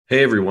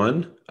Hey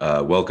everyone,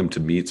 welcome to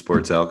Meat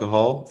Sports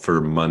Alcohol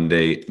for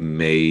Monday,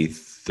 May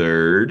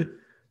 3rd.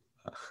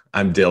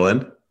 I'm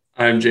Dylan.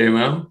 I'm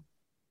JMO.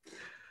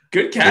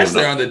 Good We catch have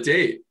there an, on the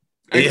date.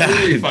 I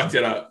completely yeah, fucked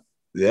it up.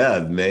 yeah,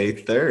 May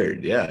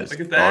 3rd. Yeah, it's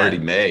Look at already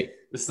that. May.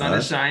 The sun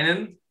is Huh?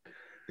 shining.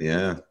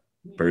 Yeah,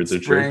 birds are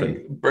chirping.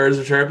 Spring birds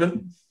are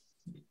chirping.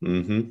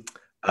 hmm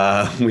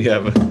we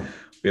have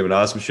an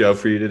awesome show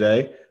for you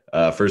today.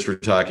 First, we're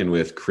talking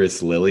with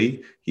Chris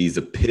Lilly. He's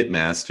a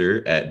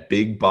pitmaster at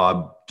Big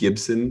Bob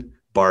Gibson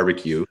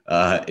Barbecue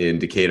in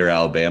Decatur,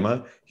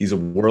 Alabama. He's a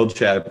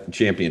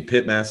champion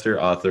pitmaster,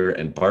 author,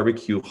 and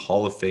barbecue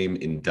Hall of Fame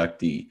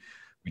inductee.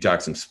 We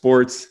talk some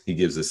sports. He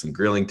gives us some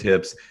grilling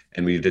tips,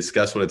 and we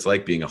discuss what it's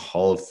like being a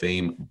Hall of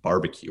Fame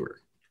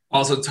barbecuer.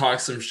 Also talk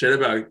some shit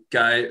about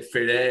Guy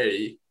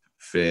Fieri.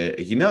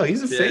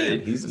 He's a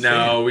fan. He's a No,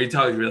 fan. we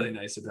talked really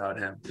nice about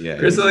him. Yeah,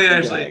 Chris he's a Lee good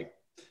actually, guy.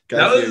 Guy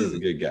that Fieri's a was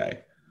good guy.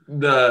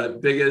 the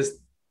biggest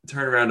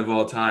turnaround of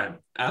all time.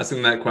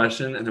 Asking that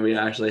question, and then we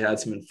actually had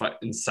some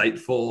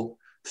insightful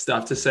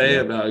stuff to say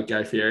Yeah, about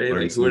Guy Fieri. learning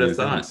Like, who some would new have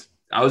thought? things.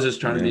 I was just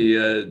trying to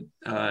Yeah. be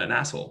an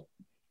asshole.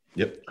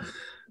 Yep.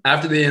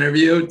 After the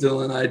interview,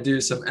 Dylan and I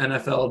do some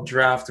NFL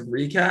draft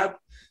recap.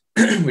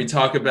 We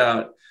talk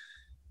about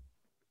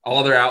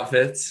all their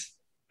outfits.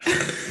 We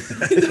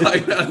talk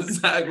about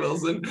Zach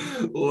Wilson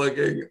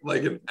looking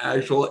like an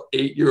actual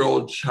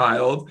 8-year-old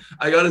child.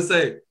 I gotta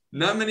say,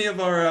 not many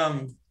of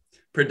our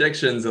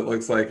predictions, it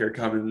looks like, are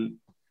coming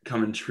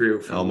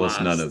true from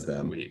Almost none of last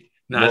them. week.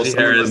 Well, Najee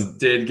Harris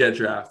did get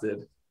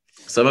drafted.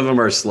 some of them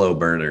are slow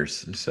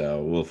burners,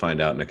 so we'll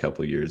find out in a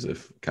couple of years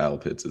if Kyle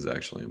Pitts is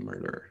actually a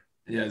murderer.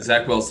 Yeah,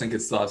 Zach Wilson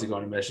could still have to go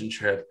on a mission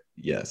trip.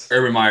 Yes.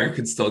 Urban Meyer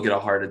could still get a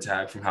heart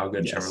attack from how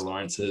good Trevor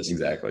Lawrence is.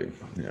 Exactly.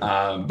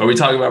 Yeah. But we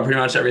talk about pretty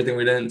much everything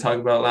we didn't talk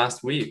about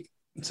last week.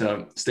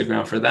 So stick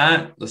around for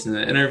that. Listen to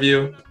the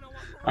interview.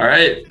 All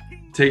right.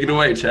 Take it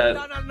away, Chad.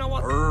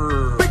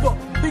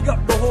 Big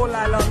up the whole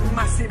island,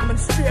 massive man,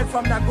 straight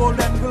from the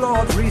Golden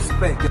Globe.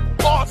 Respect.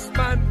 Boss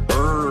man.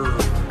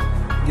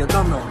 You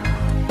don't know.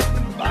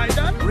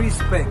 Biden.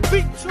 Respect.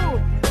 Big two.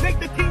 Make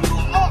the king go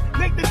up.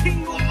 Make the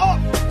king go up.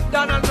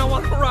 Don't know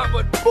what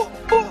Robert.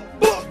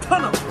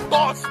 Turn up.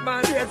 Boss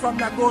man. Straight from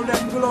the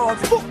Golden Globe.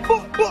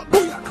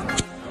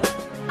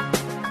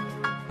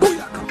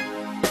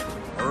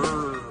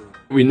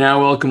 We now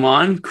welcome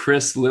on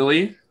Chris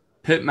Lilly,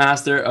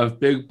 pitmaster of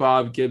Big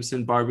Bob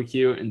Gibson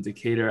Barbecue in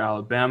Decatur,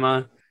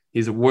 Alabama.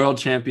 He's a world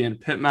champion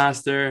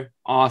pitmaster,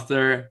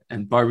 author,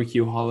 and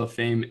Barbecue Hall of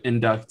Fame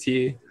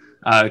inductee.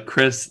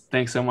 Chris,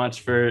 thanks so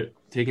much for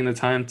taking the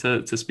time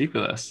to speak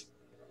with us.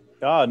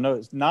 Oh, no,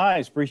 it's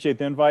nice. Appreciate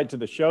the invite to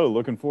the show.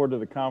 Looking forward to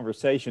the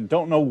conversation.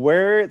 Don't know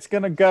where it's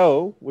going to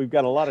go. We've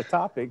got a lot of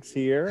topics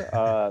here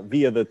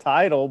via the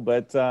title,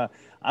 but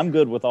I'm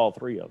good with all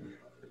three of them.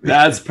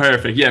 That's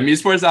perfect. Yeah, Meat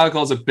Sports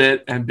Alcohol is a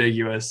bit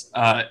ambiguous,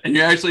 and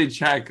you actually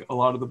check a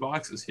lot of the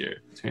boxes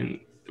here.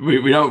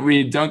 We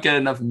don't get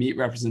enough meat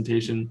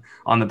representation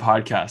on the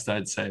podcast,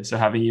 I'd say. So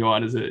having you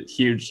on is a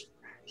huge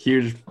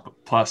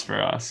plus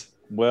for us.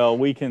 Well,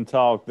 we can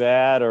talk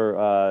that,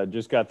 or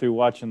just got through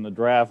watching the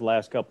draft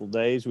last couple of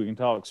days. We can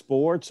talk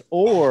sports,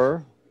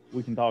 or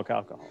we can talk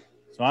alcohol.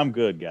 So I'm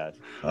good, guys.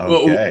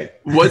 Okay.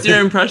 Well, what's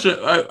your impression?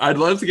 I'd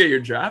love to get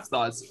your draft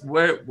thoughts.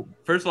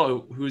 First of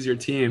all, who's your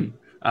team?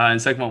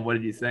 And second one, what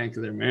did you think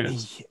of their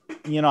moves?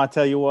 You know, I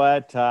tell you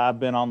what, I've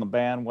been on the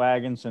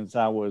bandwagon since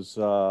I was,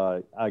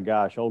 old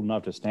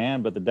enough to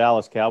stand. But the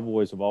Dallas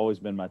Cowboys have always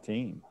been my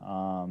team.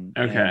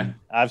 Okay.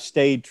 I've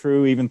stayed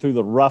true even through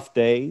the rough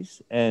days.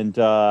 And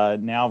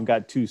now I've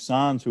got two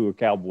sons who are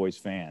Cowboys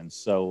fans.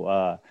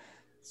 So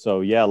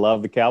yeah,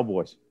 love the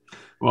Cowboys.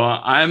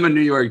 Well, I'm a New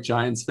York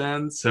Giants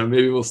fan, so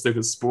maybe we'll stick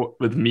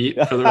with meat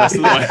for the rest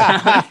of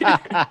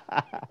the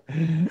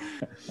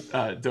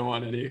way. Don't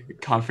want any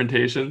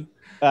confrontation.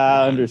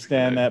 I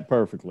understand that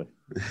perfectly.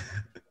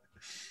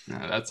 No,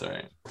 that's all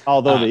right.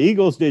 Although the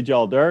Eagles did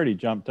y'all dirty,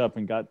 jumped up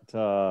and got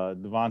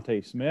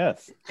Devontae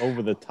Smith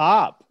over the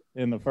top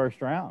in the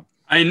first round.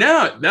 I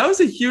know. That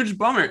was a huge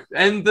bummer.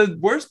 And the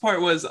worst part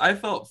was I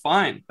felt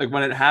fine. Like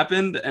when it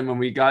happened and when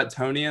we got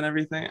Tony and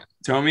everything,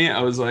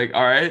 I was like,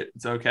 all right,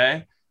 it's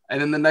okay.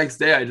 And then the next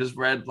day I just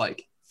read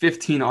like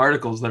 15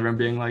 articles that were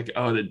being like,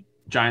 oh, the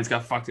Giants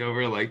got fucked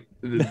over. Like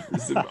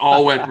this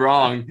all went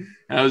wrong.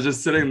 And I was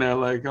just sitting there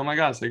like, oh my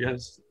gosh, I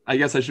guess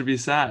I should be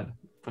sad.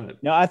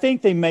 But no, I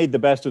think they made the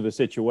best of the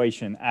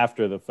situation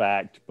after the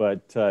fact.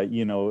 But,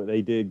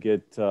 they did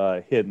get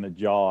hit in the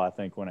jaw, I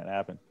think, when it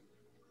happened.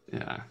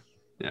 Yeah.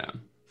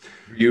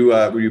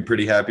 Were you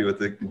pretty happy with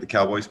the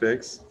Cowboys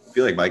picks? I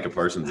feel like Micah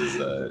Parsons he's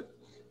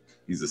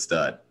a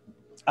stud.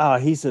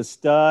 He's a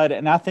stud,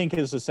 and I think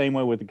it's the same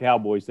way with the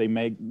Cowboys. They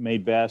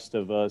made best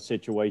of a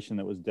situation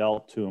that was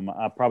dealt to them.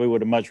 I probably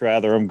would have much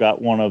rather them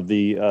got one of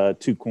the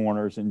two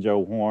corners in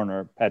Joe Horn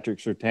or Patrick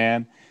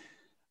Surtain.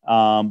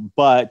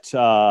 But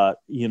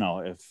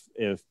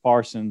if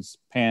Parsons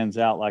pans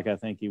out like I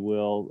think he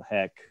will,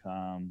 heck,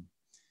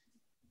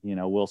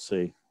 we'll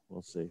see.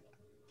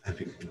 I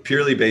mean,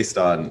 purely based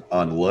on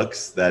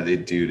looks, that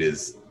dude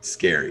is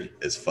scary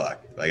as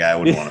fuck. Like I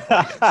wouldn't want to play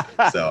against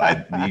him.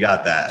 So you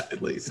got that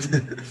at least.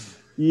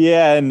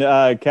 Yeah,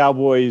 and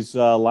Cowboys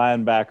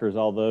linebackers,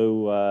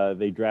 although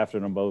they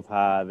drafted them both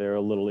high, they're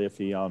a little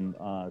iffy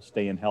on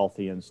staying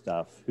healthy and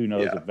stuff. Who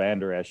knows if Van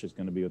Der Esch is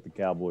going to be with the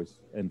Cowboys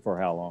and for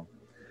how long?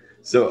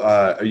 So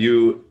are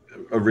you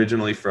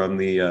originally from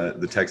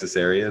the Texas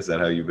area? Is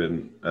that how you've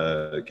been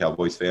a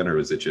Cowboys fan, or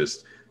was it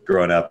just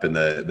growing up in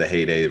the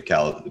heyday of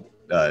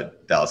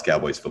Dallas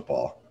Cowboys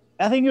football?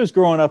 I think it was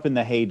growing up in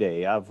the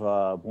heyday. I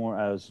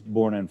was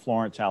born in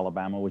Florence,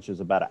 Alabama, which is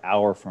about an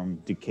hour from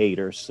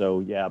Decatur. So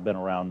yeah, I've been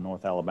around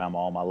North Alabama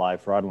all my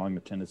life, right along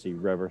the Tennessee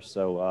River.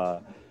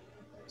 So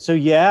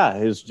yeah,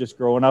 it was just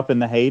growing up in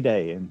the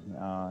heyday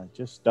and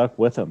just stuck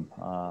with them.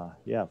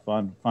 Yeah,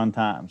 fun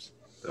times.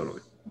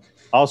 Totally.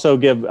 Also,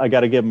 I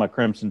got to give my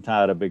Crimson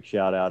Tide a big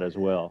shout out as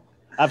well.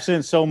 I've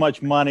sent so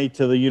much money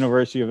to the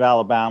University of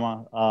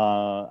Alabama.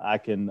 I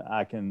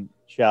can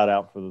shout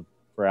out for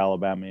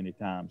Alabama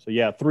anytime. So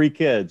yeah, 3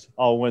 kids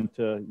all went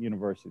to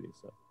university.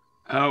 So.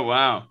 Oh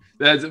wow,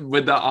 that's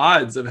with the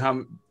odds of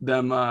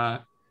them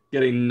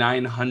getting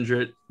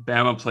 900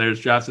 Bama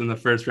players drafted in the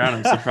first round.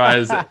 I'm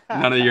surprised that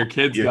none of your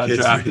kids got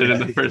drafted in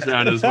the first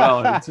round as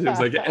well. It seems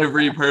like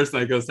every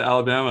person that goes to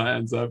Alabama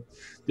ends up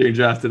being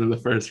drafted in the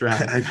first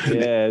round.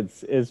 Yeah,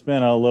 it's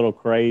been a little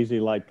crazy.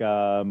 Like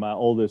my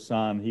oldest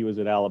son, he was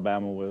at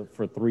Alabama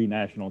for 3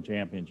 national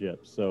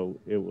championships. So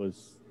it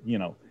was,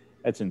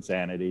 that's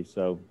insanity.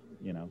 So.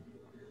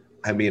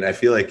 I mean, I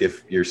feel like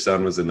if your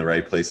son was in the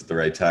right place at the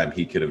right time,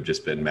 he could have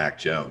just been Mac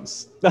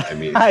Jones. I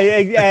mean,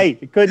 hey,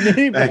 couldn't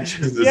even. Mac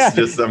Jones is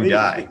just some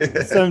guy,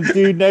 some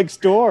dude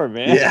next door,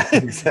 man. Yeah,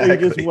 exactly.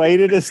 He just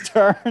waited his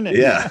turn. And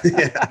yeah.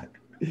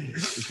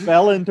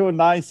 fell into a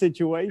nice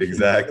situation.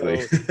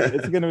 Exactly. So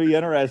it's going to be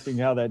interesting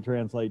how that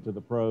translates to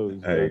the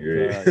pros. I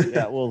agree.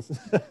 Yeah, we'll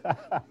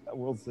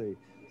see.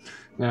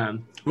 Yeah.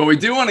 Well, we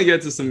do want to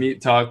get to some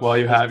meat talk while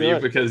you have you,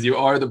 because you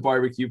are the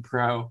barbecue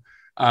pro.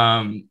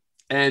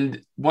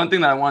 And one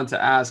thing that I wanted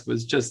to ask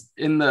was just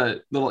in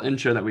the little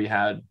intro that we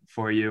had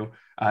for you,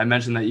 I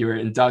mentioned that you were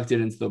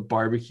inducted into the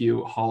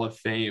Barbecue Hall of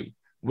Fame,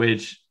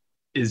 which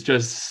is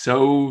just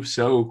so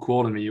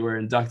cool to me. You were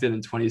inducted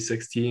in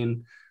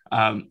 2016.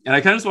 And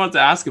I kind of just wanted to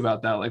ask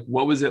about that. Like,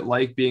 what was it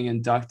like being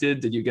inducted?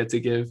 Did you get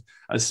to give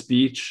a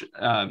speech?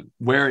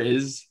 Where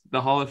is the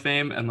Hall of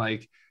Fame? And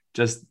like,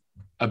 just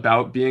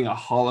about being a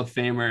Hall of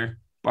Famer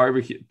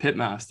barbecue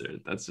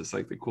pitmaster. That's just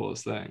like the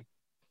coolest thing.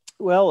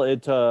 Well,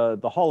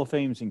 the Hall of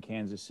Fame's in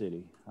Kansas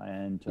City,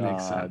 and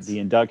the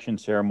induction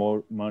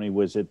ceremony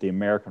was at the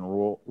American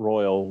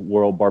Royal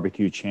World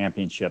Barbecue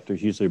Championship.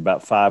 There's usually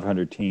about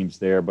 500 teams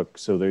there, but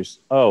so there's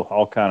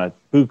all kind of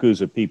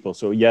bukus of people.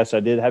 So yes, I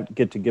did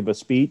get to give a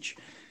speech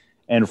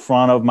in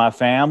front of my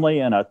family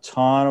and a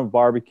ton of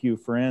barbecue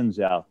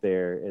friends out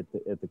there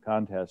at the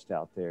contest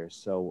out there.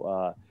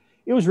 So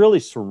it was really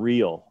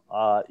surreal,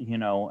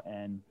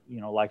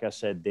 like I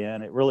said,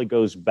 then it really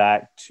goes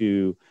back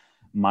to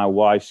my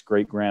wife's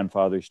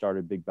great-grandfather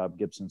started Big Bob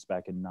Gibson's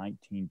back in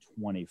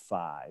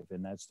 1925,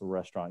 and that's the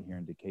restaurant here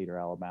in Decatur,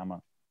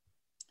 Alabama.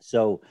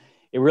 So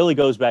it really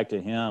goes back to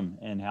him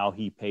and how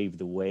he paved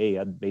the way.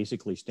 I'm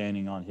basically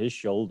standing on his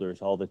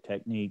shoulders, all the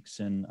techniques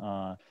and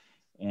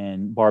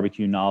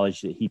barbecue knowledge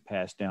that he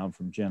passed down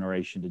from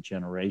generation to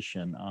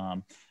generation.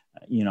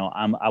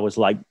 I was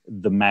like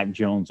the Mac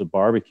Jones of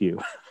barbecue.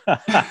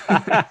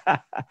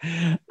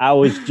 I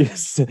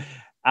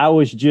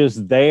was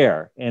just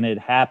there, and it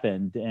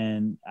happened,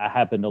 and I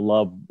happened to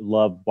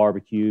love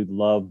barbecue,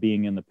 love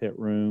being in the pit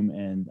room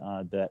and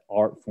that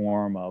art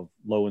form of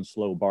low and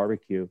slow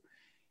barbecue,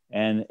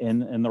 and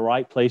in the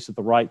right place at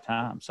the right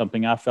time,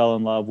 something I fell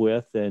in love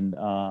with, and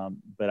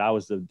but I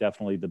was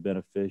definitely the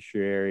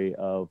beneficiary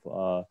of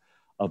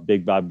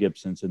Big Bob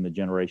Gibson's and the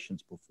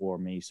generations before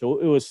me. So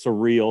it was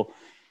surreal.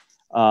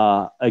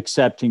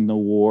 Accepting the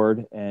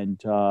award,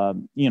 and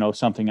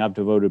something I've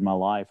devoted my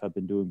life. I've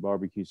been doing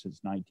barbecue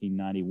since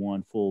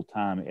 1991 full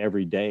time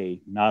every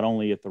day, not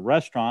only at the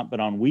restaurant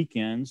but on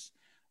weekends.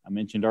 I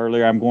mentioned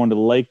earlier I'm going to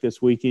the lake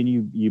this weekend.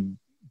 You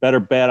better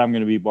bet I'm going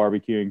to be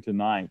barbecuing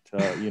tonight,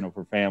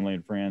 for family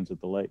and friends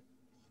at the lake.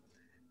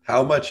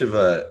 How much of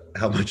a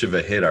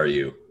hit are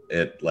you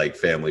at like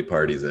family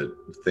parties and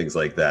things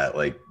like that?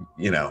 Like,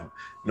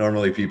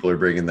 normally people are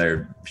bringing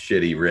their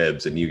shitty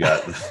ribs, and you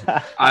got.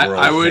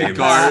 I would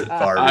guard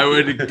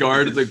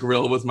the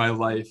grill with my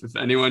life. If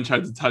anyone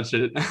tried to touch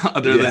it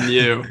other than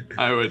you,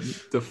 I would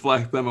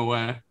deflect them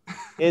away.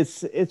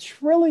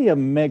 It's really a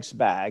mixed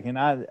bag, and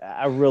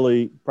I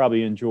really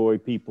probably enjoy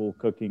people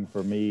cooking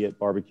for me at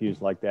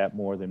barbecues like that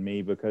more than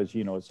me, because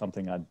it's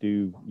something I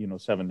do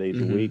 7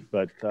 days a week.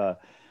 But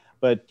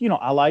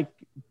I like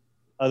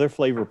other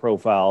flavor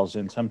profiles,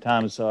 and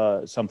sometimes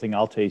something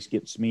I'll taste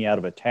gets me out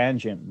of a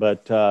tangent,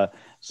 but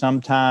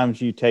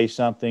sometimes you taste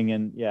something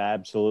and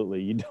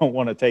absolutely, you don't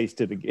want to taste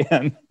it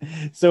again.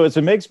 So it's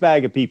a mixed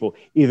bag of people.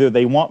 Either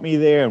they want me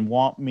there and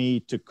want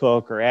me to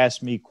cook or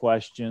ask me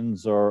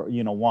questions or,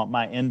 want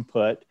my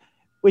input,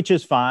 which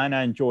is fine.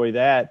 I enjoy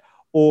that.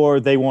 or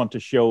they want to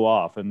show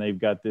off and they've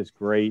got this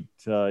great,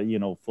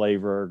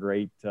 flavor,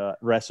 great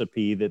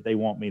recipe that they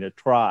want me to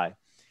try.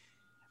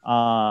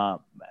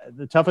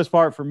 The toughest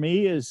part for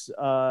me is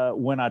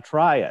when I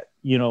try it.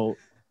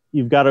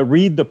 You've got to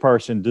read the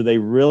person. Do they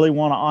really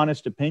want an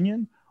honest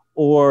opinion,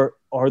 or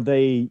are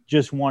they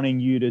just wanting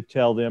you to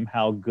tell them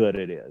how good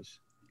it is?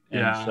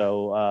 Yeah. And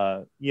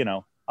so,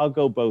 I'll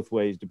go both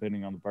ways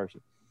depending on the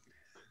person.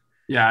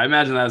 Yeah, I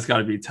imagine that's got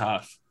to be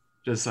tough.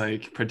 Just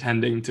like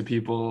pretending to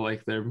people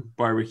like their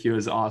barbecue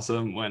is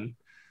awesome when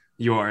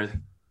you're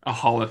a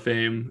Hall of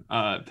Fame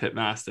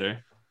pitmaster.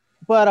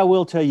 But I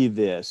will tell you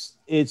this: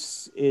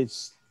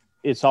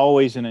 it's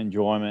always an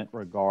enjoyment,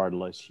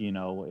 regardless.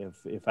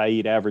 If I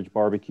eat average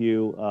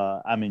barbecue,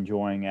 I'm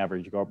enjoying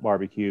average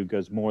barbecue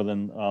because more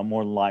than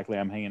likely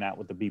I'm hanging out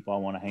with the people I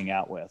want to hang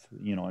out with,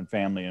 and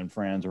family and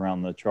friends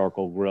around the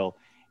charcoal grill,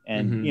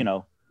 and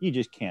you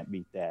just can't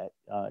beat that.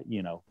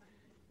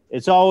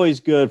 It's always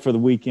good for the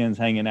weekends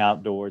hanging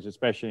outdoors,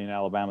 especially in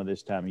Alabama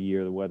this time of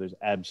year. The weather's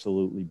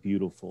absolutely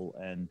beautiful.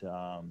 And,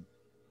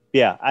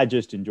 I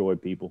just enjoy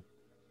people.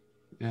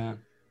 Yeah.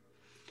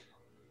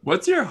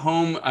 What's your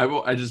home?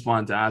 I just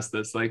wanted to ask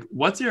this. Like,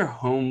 what's your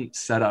home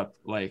setup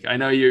like? I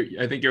know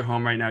I think your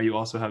home right now, you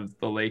also have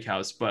the lake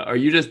house, but are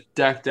you just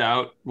decked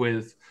out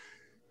with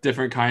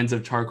different kinds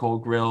of charcoal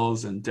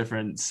grills and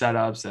different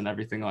setups and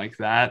everything like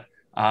that?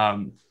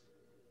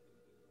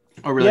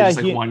 Or really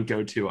just like one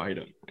go-to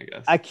item, I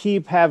guess. I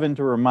keep having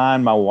to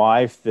remind my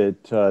wife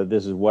that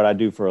this is what I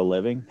do for a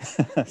living.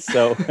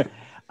 So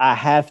I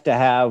have to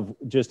have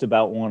just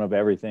about one of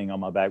everything on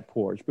my back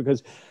porch,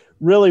 because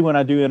really when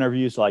I do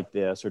interviews like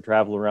this or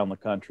travel around the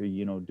country,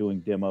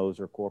 doing demos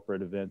or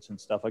corporate events and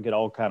stuff, I get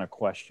all kind of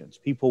questions.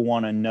 People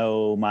want to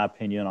know my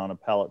opinion on a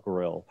pellet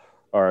grill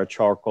or a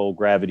charcoal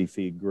gravity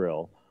feed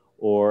grill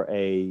or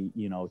a,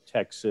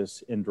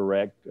 Texas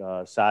indirect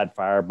side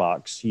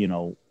firebox,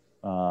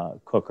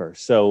 cooker.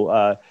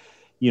 So,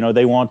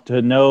 they want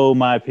to know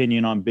my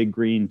opinion on big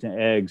green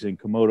eggs and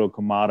Komodo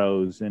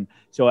Kamados. And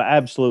so I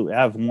absolutely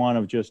have one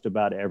of just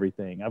about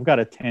everything. I've got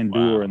a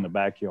tandoor in the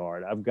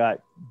backyard. I've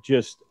got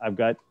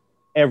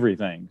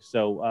everything.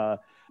 So,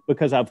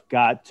 because I've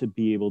got to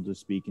be able to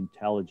speak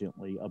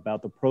intelligently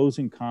about the pros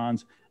and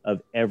cons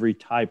of every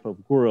type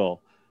of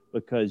grill,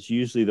 because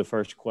usually the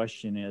first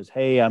question is,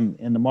 hey, I'm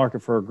in the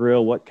market for a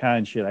grill. What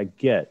kind should I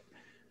get?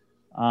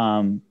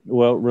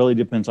 Well, it really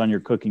depends on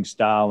your cooking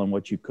style and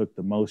what you cook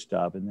the most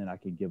of, and then I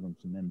can give them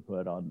some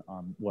input on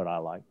what I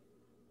like.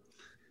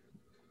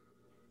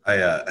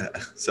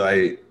 So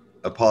I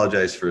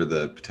apologize for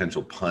the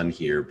potential pun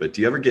here, but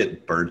do you ever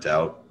get burnt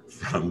out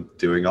from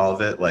doing all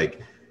of it?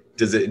 Like,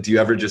 do you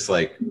ever just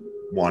like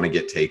want to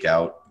get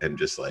takeout and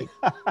just like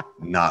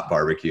not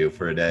barbecue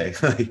for a day?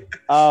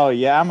 Oh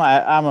yeah,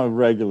 I'm a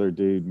regular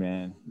dude,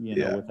 man.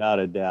 Without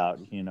a doubt.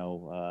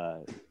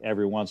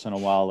 Every once in a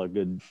while, a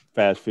good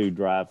fast food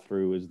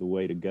drive-through is the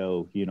way to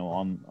go.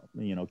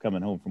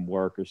 Coming home from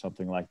work or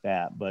something like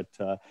that. But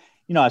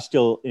I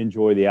still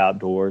enjoy the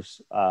outdoors.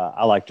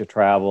 I like to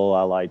travel.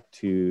 I like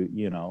to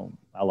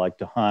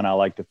hunt. I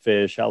like to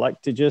fish. I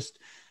like to just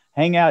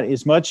hang out.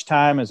 As much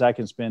time as I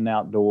can spend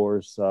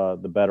outdoors,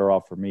 the better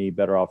off for me,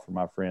 better off for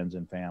my friends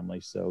and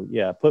family. So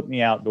yeah, put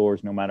me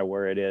outdoors no matter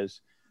where it is.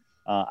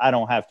 I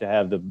don't have to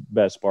have the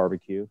best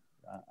barbecue,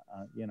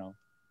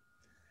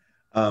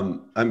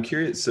 I'm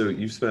curious. So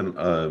you've spent,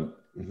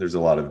 there's a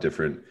lot of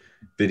different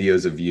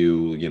videos of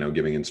you,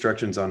 giving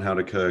instructions on how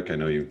to cook. I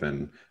know you've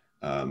been,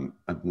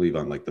 I believe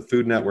on like the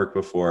Food Network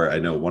before. I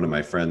know one of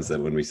my friends that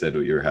when we said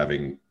you were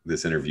having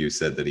this interview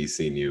said that he's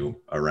seen you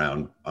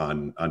around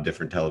on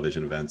different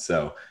television events.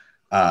 So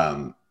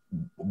how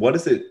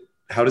does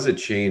it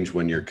change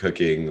when you're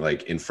cooking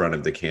like in front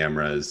of the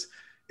cameras?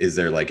 Is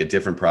there like a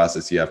different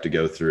process you have to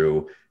go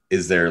through?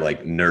 Is there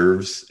like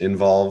nerves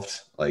involved,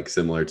 like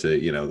similar to,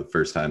 the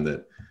first time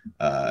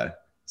that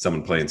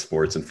someone playing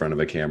sports in front of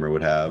a camera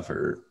would have,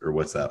 or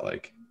what's that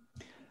like?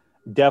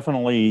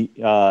 Definitely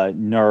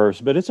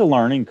nerves, but it's a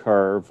learning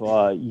curve.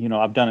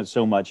 I've done it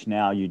so much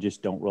now, you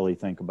just don't really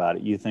think about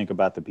it. You think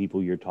about the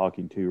people you're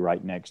talking to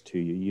right next to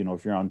you.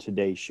 If you're on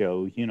Today's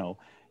Show,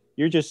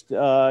 you're just,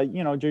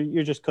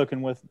 you're just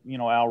cooking with,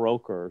 Al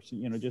Roker,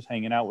 just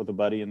hanging out with a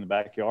buddy in the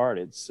backyard.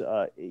 It's,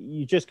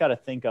 you just got to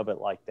think of it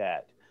like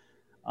that.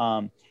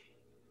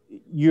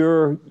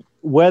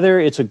 Whether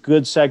it's a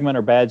good segment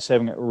or bad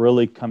segment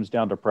really comes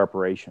down to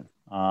preparation.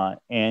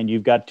 And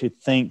you've got to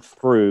think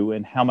through,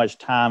 and how much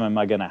time am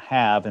I going to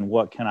have and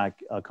what can I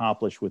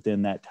accomplish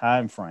within that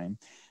time frame?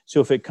 So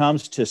if it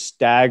comes to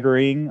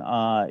staggering,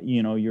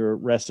 your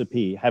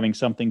recipe, having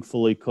something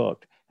fully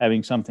cooked,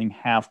 having something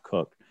half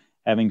cooked,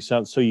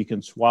 so you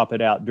can swap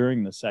it out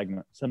during the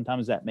segment,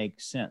 sometimes that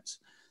makes sense.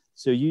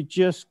 So you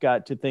just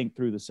got to think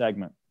through the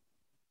segment.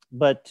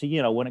 But,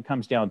 when it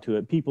comes down to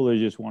it, people are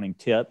just wanting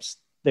tips.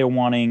 They're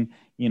wanting,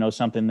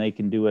 something they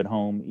can do at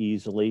home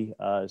easily.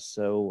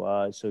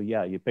 So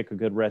yeah, you pick a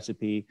good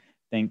recipe,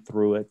 think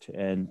through it,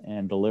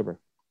 and deliver.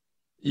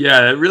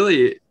 Yeah, it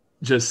really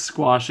just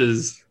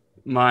squashes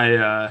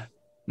my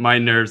my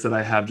nerves that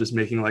I have just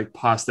making like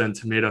pasta and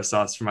tomato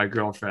sauce for my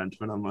girlfriend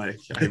when I'm like,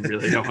 I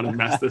really don't want to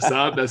mess this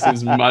up. That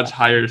seems much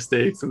higher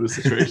stakes than the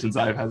situations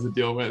I've had to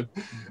deal with.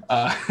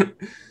 So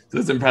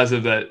it's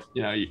impressive that,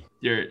 you know,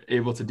 you're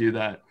able to do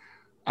that.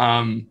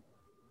 Dylan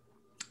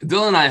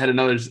and I had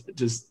another,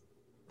 just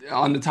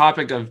on the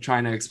topic of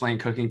trying to explain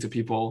cooking to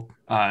people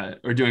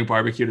or doing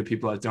barbecue to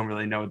people that don't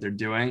really know what they're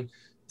doing.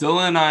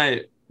 Dylan and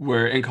I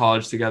were in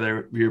college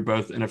together. We were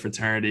both in a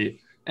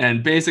fraternity.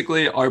 And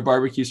basically our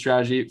barbecue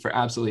strategy for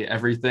absolutely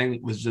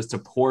everything was just to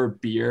pour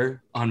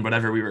beer on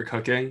whatever we were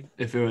cooking.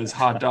 If it was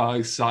hot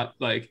dogs,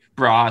 like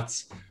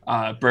brats,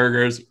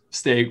 burgers,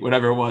 steak,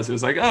 whatever it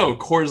was like, oh,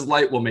 Coors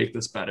Light will make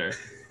this better.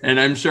 And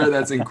I'm sure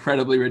that's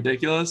incredibly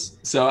ridiculous.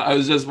 So I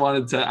was just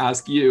wanted to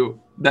ask you,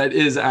 that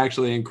is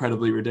actually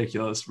incredibly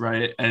ridiculous,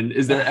 right? And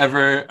is there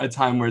ever a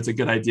time where it's a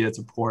good idea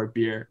to pour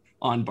beer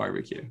on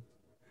barbecue?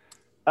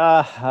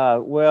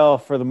 Well,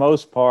 for the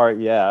most part,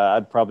 yeah,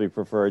 I'd probably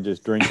prefer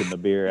just drinking the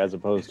beer as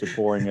opposed to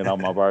pouring it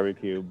on my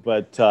barbecue.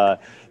 But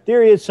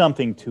there is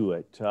something to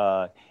it,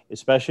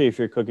 especially if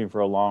you're cooking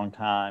for a long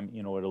time,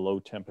 you know, at a low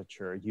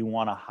temperature. You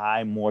want a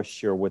high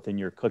moisture within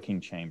your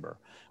cooking chamber,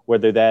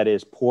 whether that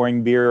is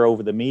pouring beer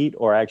over the meat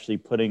or actually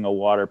putting a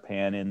water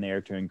pan in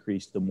there to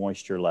increase the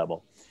moisture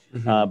level.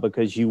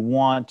 Because you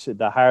want,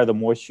 the higher the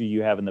moisture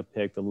you have in the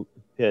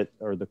pit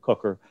or the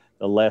cooker,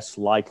 the less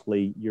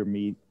likely your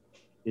meat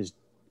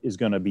is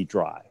going to be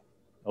dry.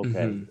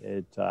 Okay.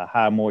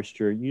 High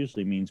moisture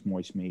usually means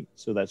moist meat.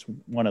 So that's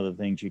one of the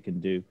things you can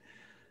do.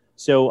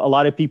 So a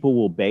lot of people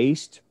will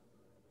baste,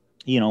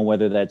 you know,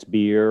 whether that's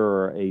beer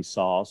or a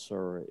sauce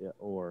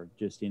or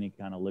just any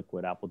kind of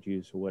liquid apple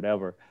juice or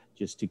whatever,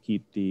 just to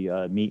keep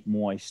the meat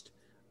moist.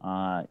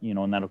 You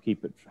know, and that'll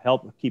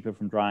help keep it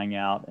from drying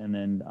out. And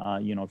then,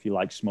 you know, if you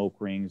like smoke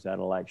rings,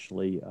 that'll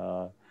actually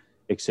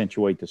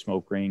accentuate the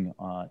smoke ring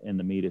in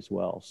the meat as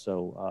well.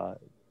 So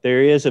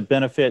there is a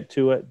benefit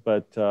to it,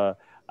 but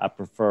I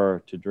prefer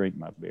to drink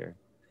my beer.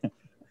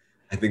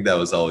 I think that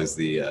was always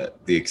the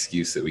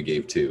excuse that we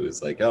gave too.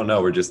 Is like, oh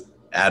no, we're just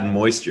adding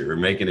moisture, we're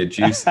making it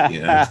juicy.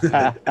 You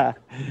know?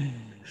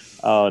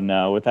 Oh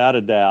no, without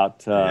a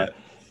doubt.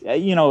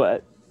 You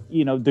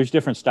know, there's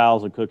different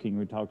styles of cooking.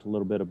 We talked a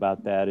little bit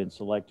about that in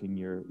selecting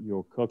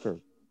your cooker.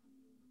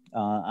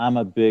 I'm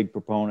a big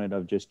proponent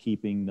of just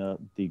keeping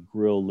the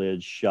grill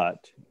lid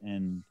shut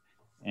and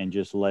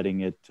just letting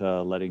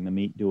the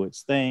meat do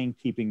its thing,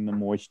 keeping the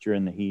moisture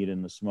and the heat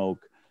and the smoke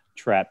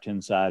trapped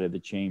inside of the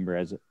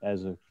chamber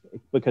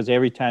because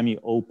every time you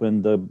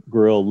open the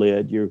grill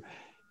lid, you're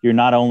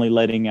not only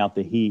letting out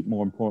the heat,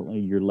 more importantly,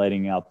 you're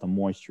letting out the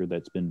moisture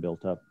that's been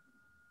built up.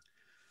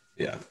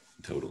 Yeah.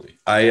 Totally.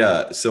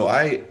 So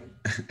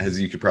as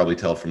you could probably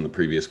tell from the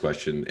previous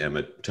question, am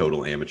a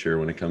total amateur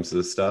when it comes to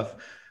this stuff.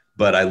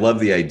 But I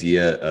love the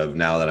idea of,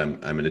 now that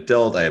I'm an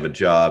adult, I have a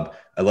job.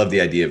 I love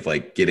the idea of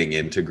like getting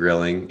into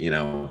grilling, you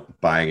know,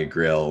 buying a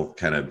grill,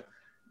 kind of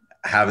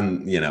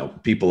having, you know,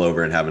 people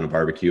over and having a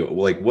barbecue.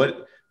 Like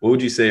what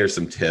would you say are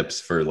some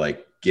tips for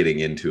like getting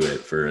into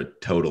it for a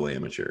total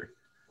amateur?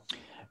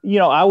 You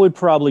know, I would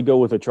probably go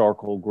with a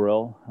charcoal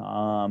grill.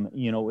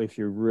 You know, if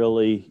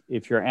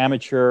you're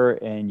amateur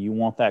and you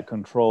want that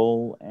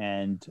control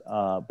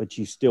but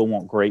you still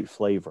want great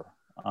flavor,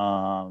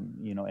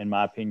 you know, in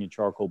my opinion,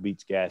 charcoal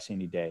beats gas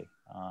any day.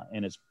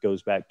 And it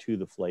goes back to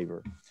the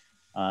flavor.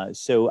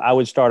 So I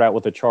would start out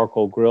with a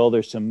charcoal grill.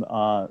 There's some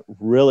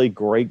really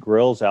great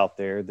grills out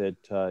there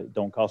that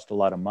don't cost a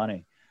lot of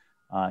money.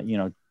 You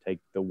know, take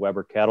the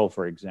Weber kettle,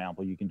 for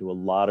example. You can do a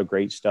lot of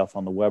great stuff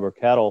on the Weber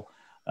kettle.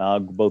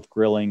 Both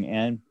grilling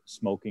and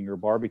smoking or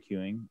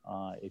barbecuing,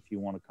 if you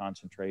want to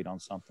concentrate on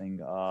something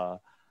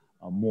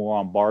more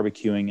on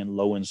barbecuing and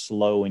low and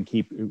slow and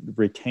keep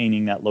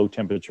retaining that low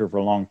temperature for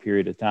a long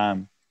period of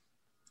time.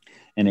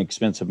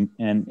 Inexpensive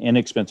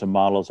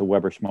models of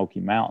Weber Smoky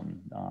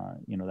Mountain.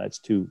 You know, that's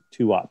two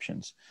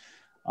options.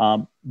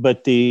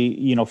 But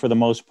you know, for the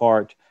most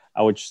part,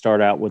 I would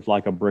start out with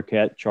like a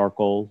briquette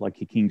charcoal, like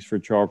a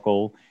Kingsford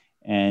charcoal,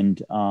 and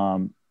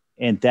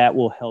that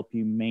will help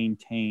you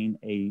maintain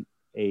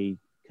a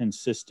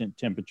consistent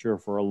temperature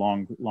for a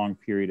long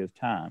period of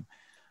time.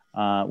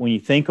 When you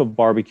think of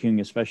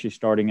barbecuing, especially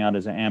starting out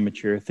as an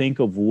amateur, think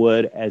of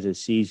wood as a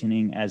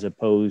seasoning as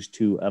opposed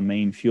to a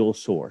main fuel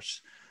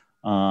source.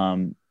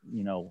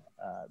 You know,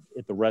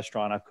 at the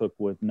restaurant, I cook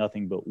with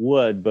nothing but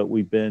wood, but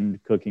we've been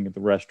cooking at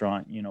the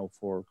restaurant, you know,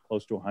 for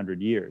close to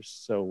 100 years.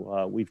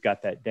 So we've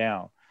got that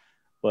down.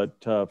 But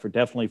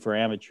definitely for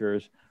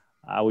amateurs,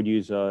 I would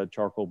use a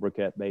charcoal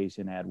briquette base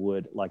and add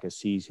wood like a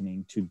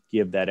seasoning to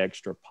give that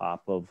extra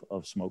pop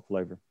of smoke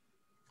flavor.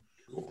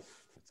 Cool.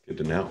 That's good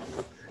to know.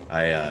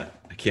 I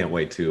can't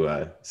wait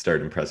to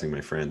start impressing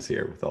my friends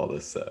here with all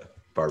this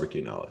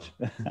barbecue knowledge.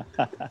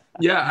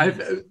 Yeah,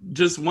 I've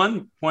just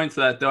one point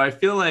to that though. I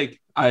feel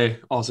like I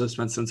also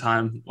spent some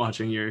time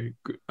watching your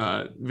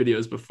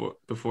videos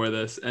before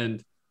this,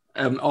 and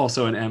I'm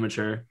also an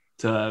amateur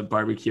to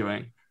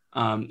barbecuing.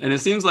 And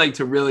it seems like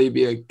to really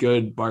be a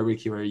good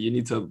barbecuer, you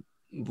need to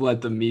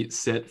let the meat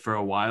sit for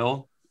a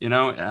while, you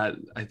know,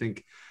 I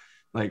think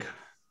like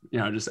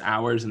just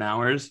hours and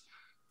hours.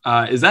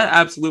 Is that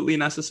absolutely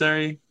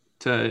necessary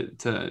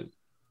to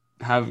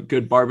have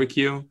good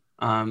barbecue?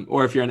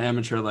 Or if you're an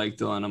amateur like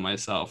Dylan and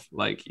myself,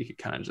 like you could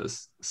kind of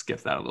just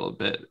skip that a little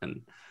bit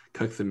and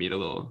cook the meat a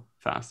little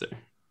faster.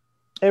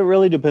 It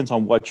really depends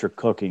on what you're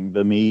cooking.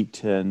 The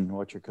meat and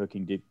what you're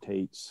cooking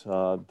dictates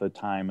the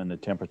time and the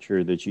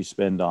temperature that you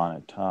spend on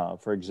it.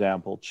 For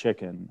example,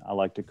 chicken. I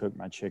like to cook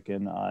my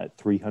chicken at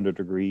 300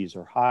 degrees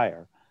or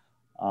higher.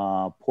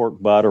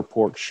 Pork butt or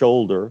pork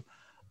shoulder,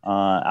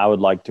 I would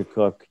like to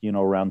cook,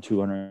 around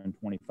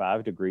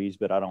 225 degrees,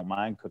 but I don't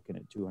mind cooking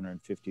at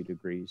 250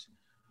 degrees.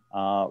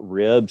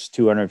 Ribs,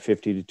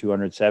 250 to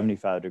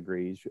 275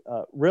 degrees.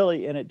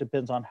 Really, and it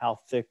depends on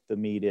how thick the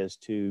meat is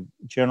too.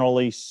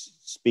 Generally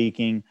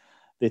speaking,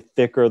 the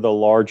thicker, the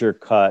larger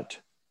cut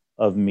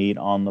of meat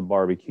on the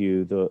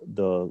barbecue,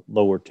 the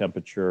lower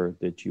temperature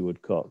that you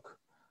would cook.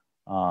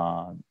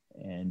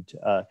 And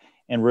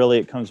really,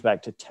 it comes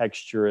back to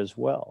texture as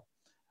well.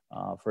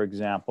 For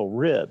example,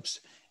 ribs.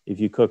 If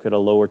you cook at a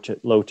low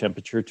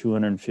temperature,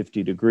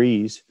 250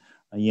 degrees,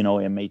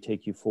 it may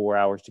take you 4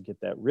 hours to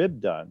get that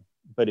rib done.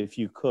 But if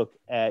you cook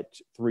at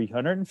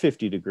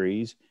 350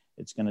 degrees,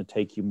 it's going to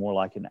take you more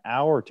like an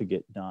hour to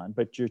get done.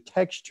 But your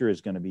texture is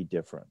going to be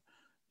different.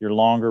 Your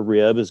longer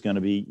rib is going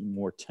to be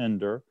more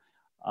tender.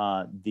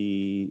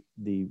 The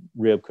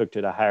rib cooked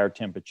at a higher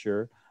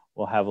temperature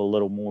will have a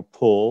little more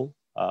pull,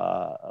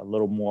 a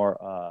little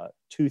more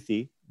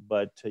toothy.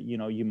 But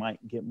you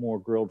might get more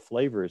grilled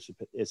flavors,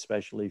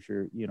 especially if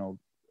you're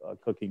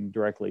cooking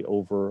directly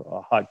over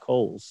hot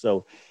coals.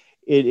 So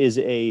it is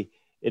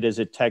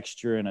a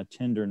texture and a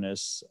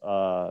tenderness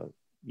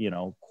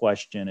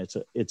question.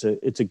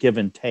 It's a give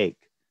and take.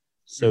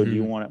 So do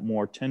you want it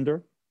more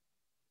tender,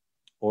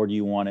 or do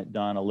you want it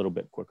done a little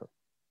bit quicker?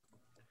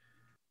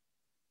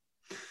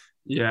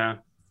 Yeah,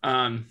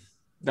 that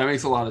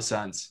makes a lot of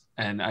sense.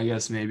 And I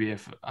guess maybe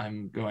if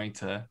I'm going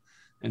to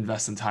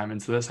invest some time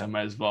into this, I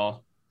might as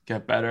well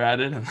get better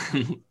at it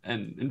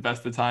and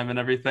invest the time and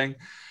everything.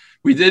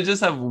 We did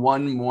just have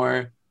one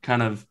more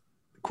kind of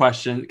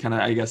question,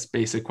 I guess,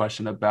 basic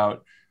question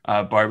about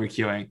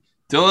barbecuing.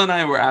 Dylan and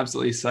I were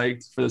absolutely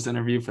psyched for this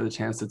interview, for the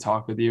chance to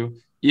talk with you.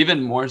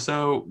 Even more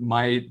so,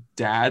 my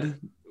dad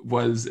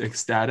was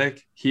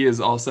ecstatic. He is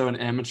also an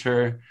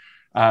amateur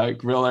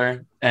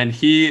griller, and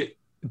he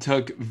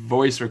took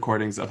voice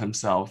recordings of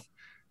himself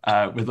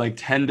with like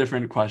 10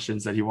 different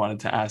questions that he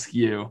wanted to ask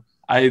you.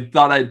 I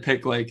thought I'd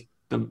pick like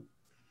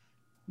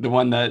the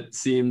one that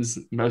seems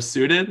most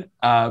suited.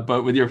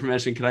 But with your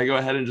permission, could I go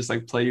ahead and just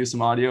like play you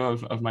some audio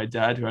of my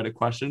dad who had a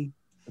question?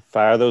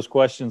 Fire those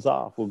questions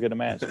off. We'll get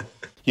them answered.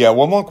 Yeah,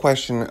 one more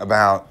question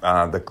about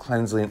the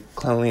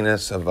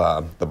cleanliness of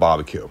the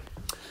barbecue.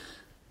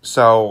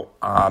 So,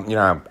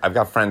 I've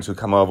got friends who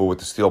come over with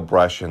the steel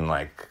brush and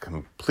like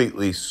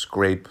completely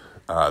scrape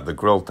the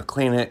grill to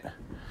clean it.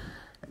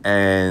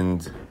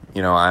 And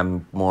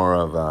I'm more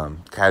of a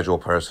casual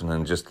person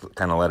and just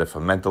kind of let it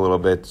ferment a little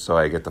bit so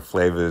I get the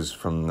flavors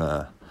from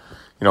the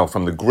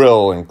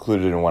grill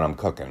included in what I'm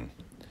cooking.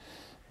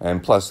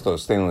 And plus,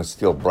 those stainless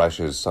steel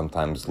brushes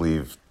sometimes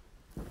leave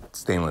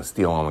stainless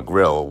steel on the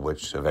grill,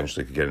 which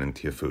eventually could get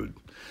into your food.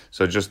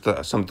 So just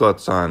some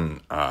thoughts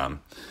on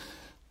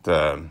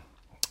the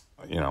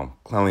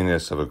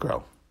cleanliness of a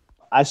grill.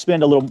 I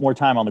spend a little more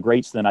time on the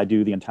grates than I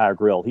do the entire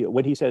grill.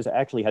 What he says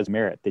actually has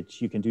merit,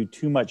 that you can do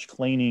too much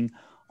cleaning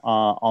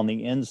on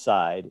the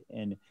inside,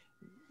 and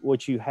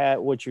what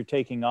you're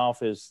taking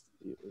off is,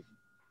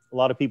 a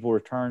lot of people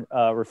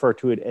refer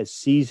to it as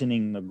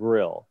seasoning the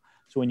grill.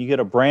 So when you get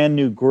a brand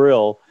new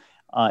grill,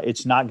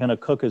 it's not going to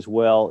cook as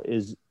well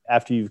as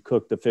after you've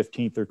cooked the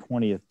 15th or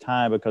 20th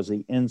time, because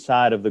the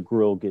inside of the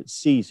grill gets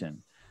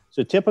seasoned.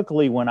 So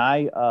typically when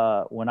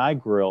I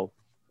grill,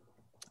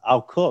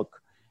 I'll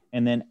cook,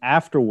 and then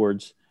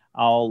afterwards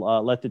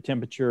I'll let the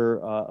temperature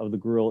of the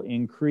grill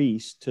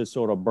increase to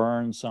sort of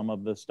burn some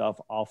of the stuff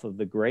off of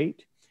the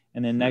grate.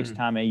 And then next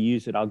time I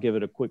use it, I'll give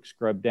it a quick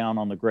scrub down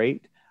on the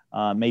grate,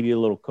 maybe a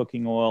little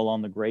cooking oil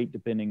on the grate,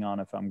 depending on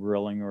if I'm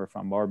grilling or if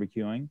I'm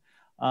barbecuing.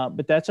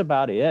 But that's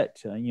about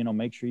it.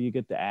 Make sure you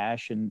get the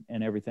ash and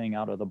everything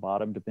out of the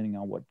bottom, depending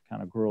on what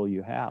kind of grill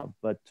you have.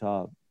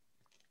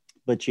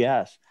 But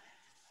yes,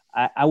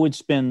 I would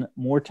spend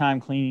more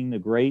time cleaning the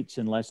grates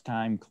and less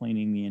time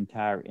cleaning the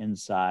entire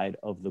inside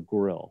of the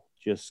grill.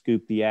 Just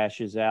scoop the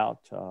ashes out,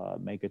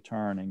 make a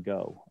turn and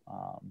go,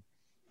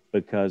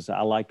 because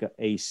I like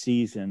a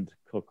seasoned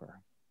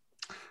cooker.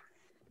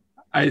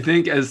 I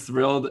think as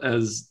thrilled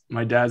as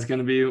my dad's going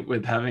to be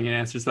with having an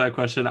answer to that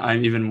question,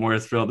 I'm even more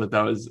thrilled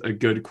that was a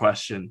good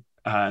question.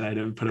 And I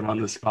didn't put him on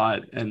the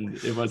spot, and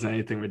it wasn't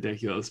anything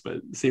ridiculous, but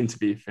it seemed to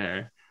be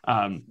fair.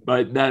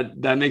 But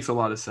that makes a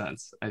lot of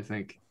sense. I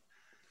think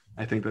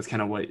that's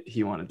kind of what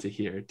he wanted to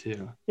hear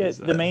too. Yeah,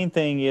 the main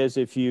thing is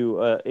if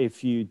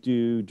you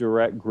do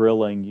direct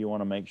grilling, you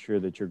want to make sure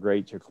that your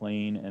grates are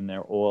clean and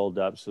they're oiled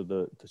up so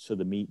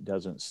the meat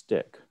doesn't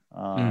stick.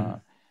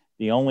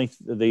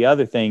 The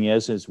other thing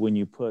is when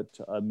you put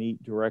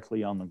meat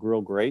directly on the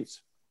grill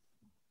grates,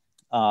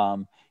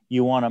 you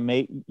you want to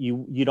make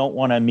you don't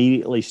want to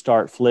immediately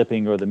start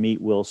flipping or the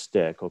meat will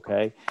stick.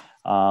 Okay.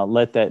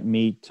 Let that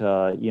meat,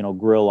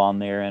 grill on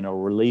there, and it'll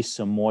release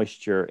some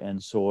moisture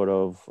and sort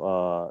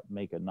of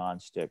make it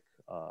non-stick,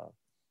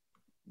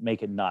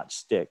 make it not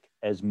stick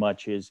as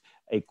much as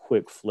a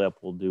quick flip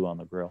will do on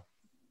the grill.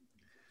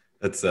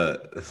 That's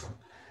it's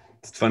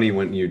funny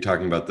when you're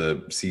talking about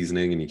the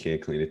seasoning and you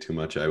can't clean it too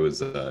much. I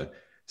was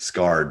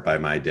scarred by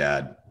my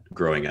dad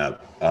growing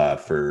up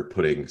for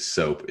putting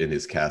soap in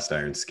his cast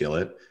iron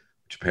skillet,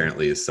 which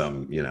apparently is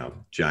some,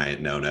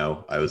 giant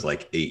no-no. I was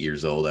like 8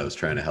 years old. I was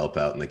trying to help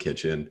out in the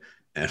kitchen,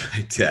 and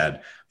my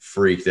dad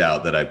freaked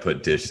out that I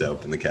put dish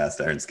soap in the cast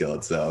iron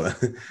skillet. So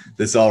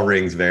this all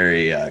rings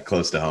very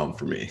close to home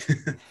for me.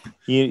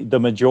 The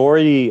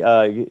majority,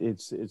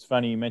 it's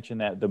funny you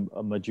mentioned that. The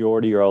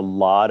majority or a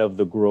lot of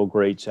the grill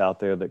grates out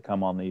there that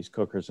come on these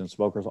cookers and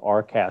smokers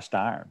are cast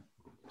iron.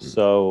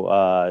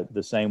 So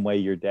the same way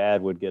your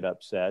dad would get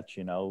upset,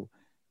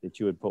 that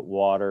you would put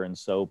water and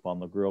soap on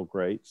the grill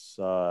grates,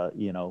 I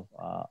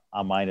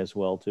might as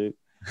well too.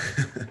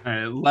 All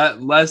right,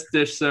 less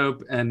dish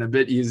soap and a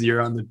bit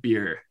easier on the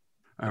beer.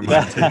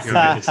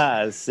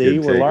 See,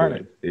 we're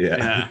learning.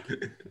 Yeah.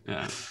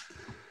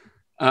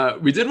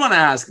 We did want to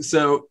ask.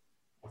 So,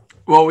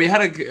 well, we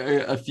had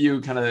a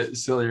few kind of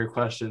sillier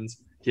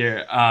questions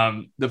here.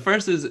 The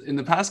first is, in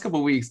the past couple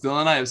of weeks,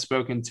 Dylan and I have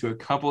spoken to a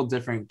couple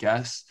different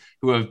guests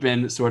who have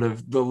been sort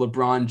of the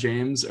LeBron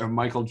James or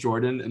Michael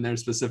Jordan in their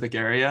specific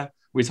area.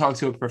 We talked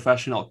to a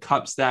professional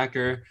cup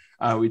stacker.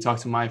 We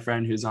talked to my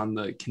friend who's on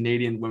the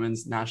Canadian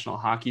women's national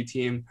hockey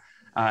team,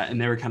 and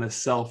they were kind of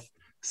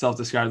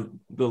self-described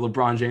the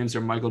LeBron James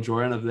or Michael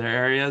Jordan of their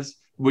areas.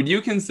 Would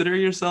you consider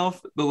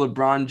yourself the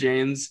LeBron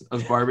James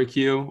of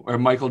barbecue or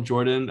Michael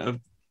Jordan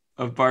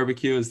of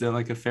barbecue? Is there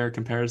like a fair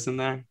comparison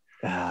there?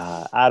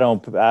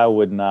 I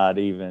would not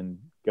even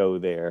go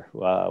there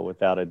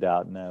without a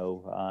doubt.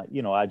 No,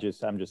 I'm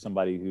just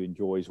somebody who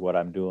enjoys what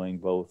I'm doing,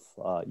 both,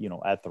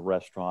 at the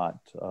restaurant,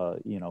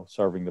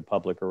 serving the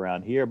public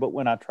around here, but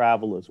when I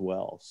travel as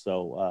well.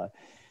 So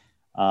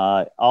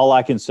all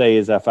I can say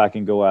is if I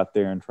can go out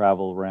there and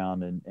travel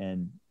around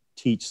and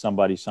teach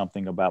somebody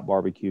something about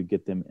barbecue,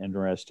 get them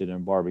interested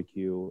in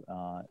barbecue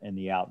and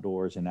the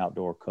outdoors and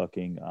outdoor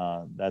cooking,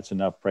 that's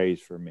enough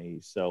praise for me.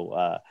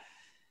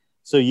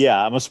 So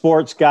yeah, I'm a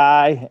sports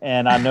guy,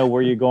 and I know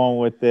where you're going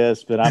with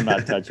this, but I'm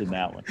not touching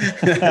that one.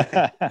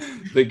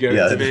 The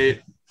goat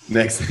debate.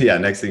 Next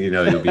thing you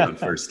know, you'll be on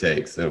First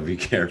Take, so be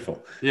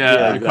careful.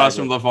 Yeah, across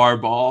from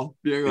LeVar Ball,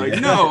 being like,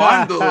 no,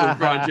 I'm the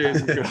LeBron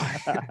James guy.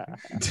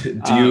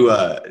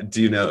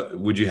 Do you know,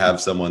 would you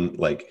have someone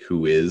like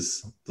who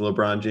is the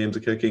LeBron James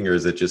of cooking, or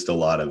is it just a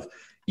lot of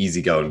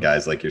easygoing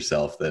guys like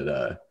yourself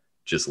that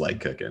just like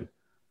cooking?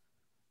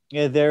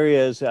 Yeah, there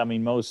is. I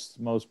mean, most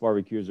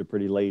barbecuers are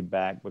pretty laid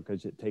back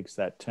because it takes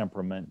that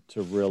temperament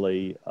to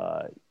really,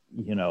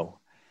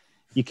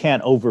 you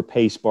can't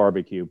overpace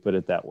barbecue, put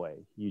it that way.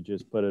 You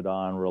just put it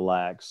on,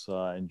 relax,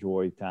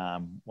 enjoy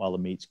time while the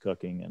meat's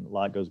cooking. And a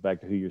lot goes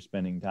back to who you're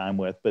spending time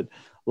with. But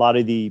a lot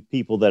of the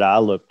people that I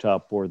looked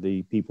up were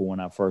the people when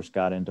I first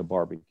got into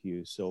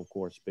barbecue. So, of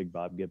course, Big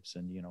Bob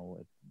Gibson,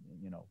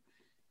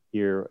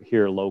 here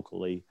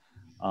locally.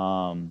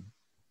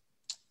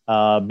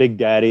 Big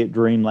Daddy at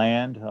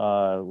Dreamland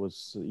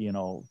was,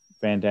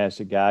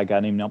 fantastic guy. A guy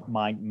named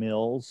Mike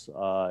Mills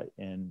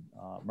in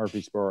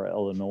Murfreesboro,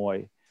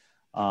 Illinois.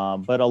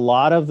 But a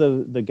lot of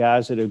the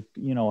guys that have,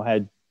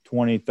 had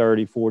 20,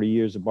 30, 40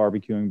 years of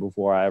barbecuing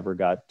before I ever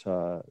got,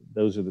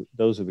 those are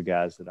the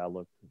guys that I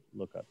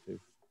look up to.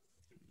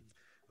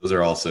 Those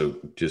are also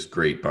just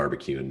great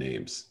barbecue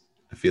names.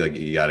 I feel like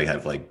you got to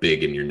have like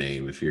big in your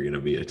name if you're going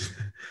to be a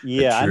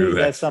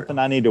that's something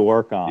I need to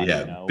work on.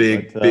 Yeah,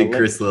 big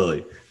Chris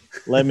Lilly.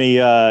 Let me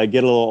get a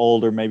little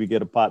older, maybe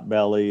get a pot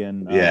belly,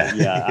 and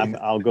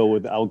I'll go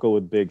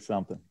with big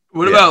something.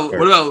 What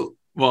about?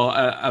 Well,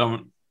 I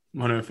don't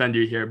want to offend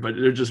you here, but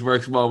it just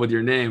works well with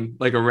your name.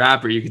 Like a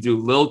rapper, you could do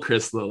Lil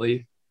Chris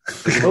Lilly.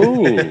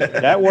 Ooh,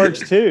 that works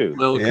too.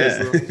 Lil Chris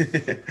Lilly.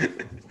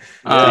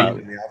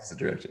 In the opposite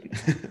direction.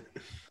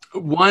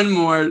 One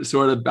more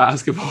sort of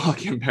basketball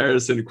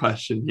comparison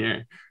question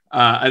here.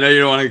 I know you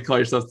don't want to call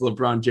yourself the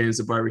LeBron James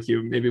of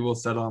barbecue. Maybe we'll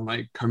settle on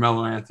like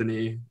Carmelo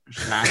Anthony,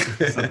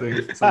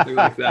 Shaq, something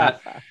like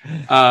that.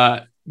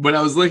 When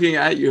I was looking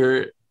at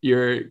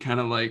your kind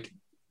of like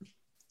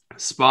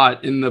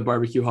spot in the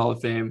Barbecue Hall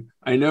of Fame,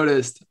 I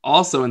noticed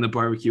also in the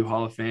Barbecue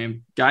Hall of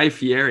Fame, Guy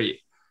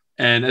Fieri.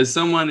 And as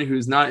someone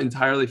who's not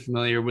entirely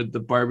familiar with the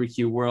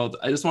barbecue world,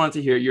 I just wanted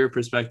to hear your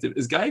perspective.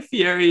 Is Guy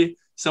Fieri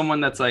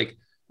someone that's like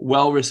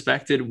well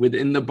respected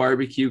within the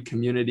barbecue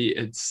community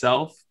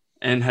itself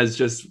and has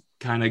just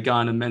kind of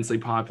gone immensely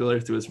popular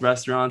through his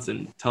restaurants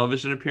and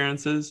television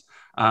appearances?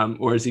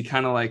 Or is he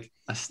kind of like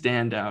a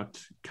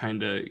standout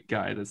kind of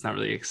guy that's not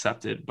really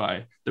accepted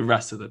by the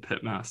rest of the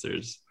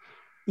Pitmasters?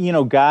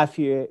 Guy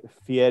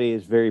Fieri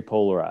is very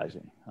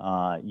polarizing.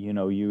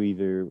 You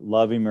either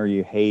love him or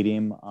you hate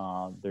him.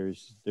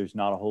 There's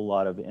not a whole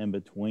lot of in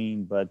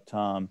between, but,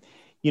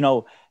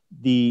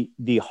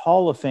 the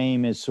Hall of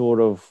Fame is sort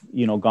of,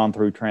 gone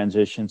through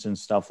transitions and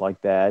stuff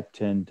like that.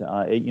 And,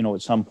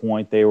 at some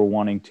point they were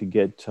wanting to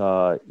get,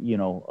 a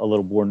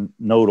little more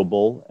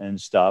notable and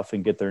stuff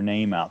and get their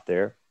name out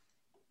there.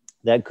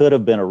 That could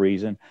have been a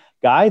reason.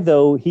 Guy,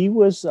 though, he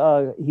was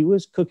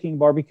cooking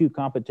barbecue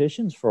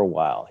competitions for a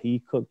while. He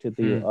cooked at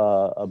the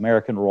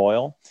American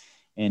Royal,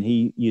 and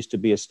he used to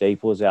be a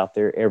staple, was out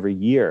there every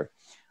year.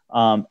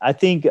 I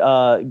think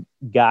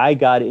Guy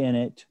got in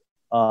it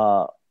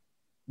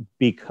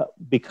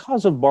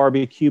because of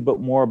barbecue, but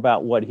more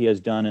about what he has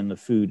done in the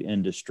food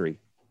industry.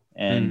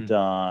 And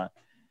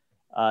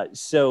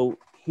so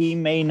he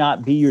may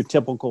not be your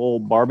typical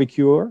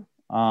barbecuer,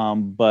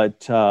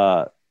 but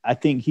I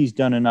think he's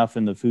done enough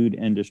in the food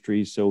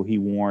industry, so he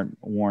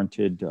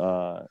warranted,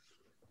 the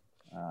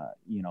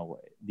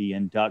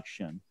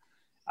induction.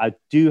 I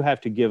do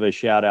have to give a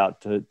shout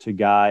out to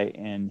Guy,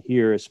 and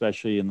here,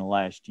 especially in the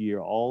last year,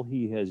 all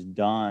he has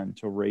done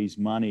to raise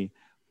money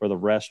for the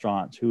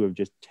restaurants who have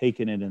just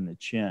taken it in the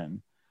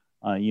chin,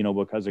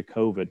 because of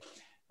COVID.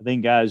 I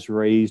think Guy's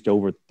raised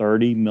over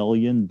 $30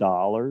 million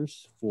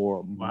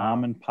for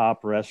mom and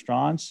pop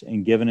restaurants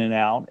and given it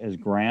out as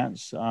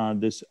grants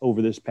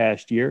over this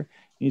past year.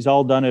 He's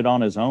all done it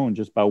on his own,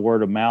 just by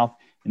word of mouth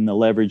and the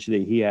leverage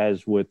that he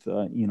has with,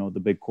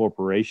 the big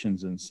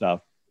corporations and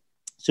stuff.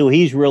 So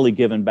he's really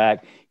given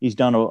back. He's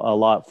done a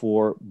lot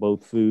for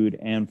both food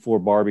and for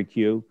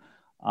barbecue.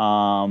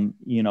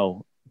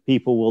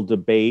 People will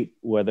debate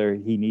whether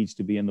he needs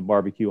to be in the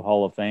Barbecue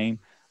Hall of Fame.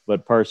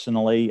 But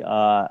personally,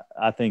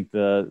 I think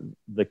the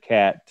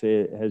cat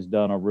has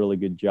done a really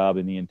good job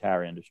in the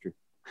entire industry.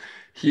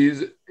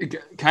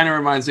 It kind of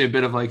reminds me a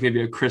bit of like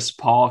maybe a Chris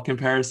Paul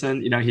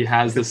comparison. He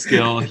has the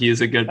skill. He is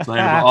a good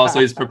player, but also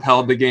he's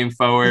propelled the game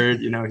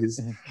forward.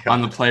 He's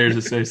on the Players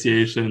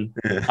Association.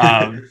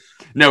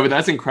 No, but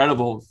that's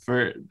incredible.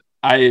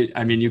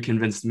 I mean, you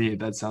convinced me.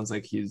 That sounds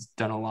like he's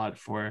done a lot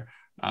for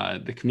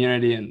the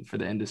community and for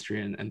the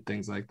industry and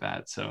things like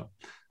that. So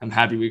I'm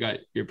happy we got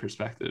your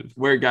perspective.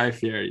 We're Guy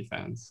Fieri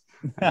fans.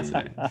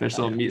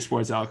 Official Meat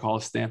Sports Alcohol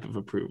stamp of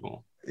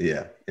approval.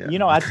 Yeah.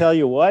 I tell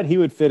you what, he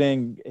would fit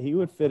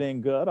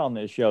in good on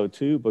this show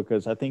too,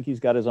 because I think he's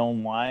got his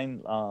own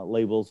wine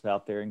labels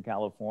out there in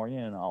California,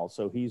 and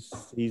also he's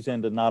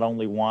into not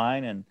only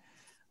wine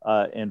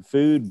and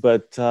food,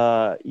 but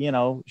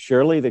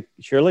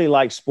surely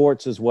likes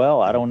sports as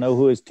well. I don't know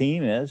who his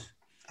team is.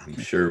 I'm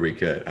sure we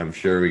could.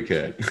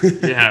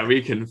 Yeah,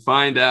 we can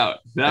find out.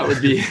 That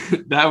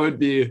would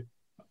be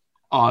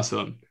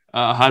awesome.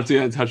 I'll have to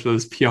get in touch with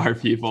those PR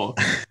people.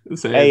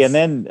 Hey, and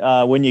then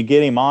when you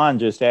get him on,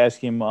 just ask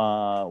him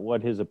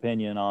what his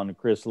opinion on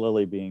Chris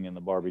Lilly being in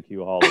the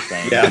Barbecue Hall of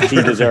Fame. Yeah,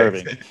 he's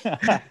deserving.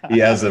 He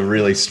has a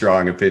really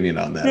strong opinion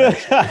on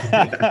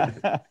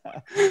that.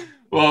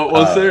 Well,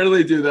 we'll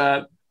certainly do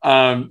that.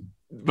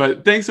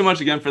 But thanks so much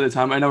again for the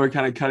time. I know we're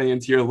kind of cutting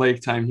into your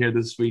lake time here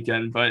this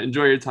weekend, but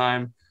enjoy your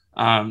time.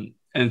 And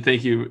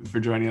thank you for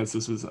joining us.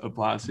 This was a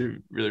blast. We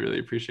really, really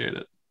appreciate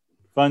it.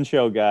 Fun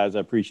show, guys. I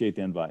appreciate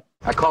the invite.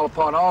 I call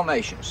upon all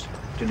nations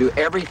to do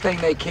everything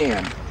they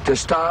can to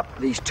stop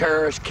these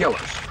terrorist killers.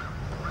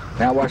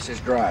 Now watch this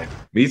drive.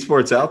 Meat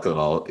Sports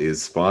Alcohol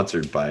is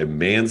sponsored by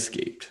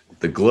Manscaped,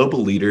 the global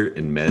leader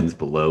in men's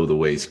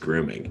below-the-waist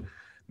grooming.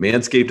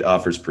 Manscaped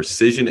offers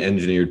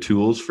precision-engineered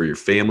tools for your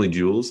family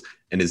jewels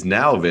and is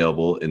now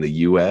available in the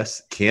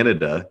U.S.,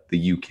 Canada,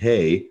 the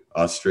UK,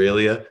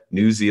 Australia,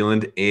 New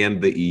Zealand,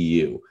 and the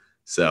EU.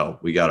 So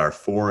we got our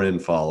foreign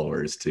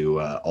followers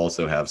to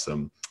also have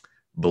some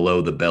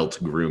below the belt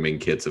grooming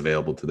kits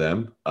available to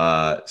them.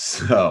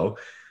 So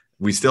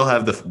we still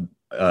have the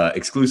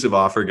exclusive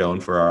offer going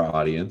for our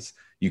audience.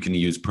 You can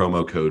use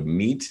promo code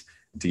MEAT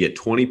to get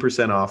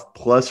 20% off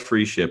plus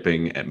free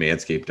shipping at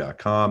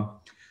manscaped.com.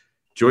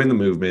 Join the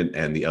movement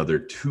and the other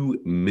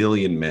 2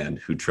 million men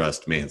who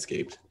trust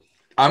Manscaped.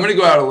 I'm going to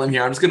go out on a limb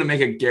here. I'm just going to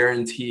make a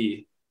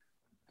guarantee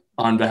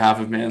on behalf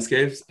of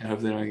Manscaped. I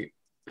hope they don't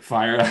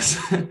fire us.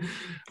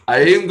 I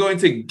am going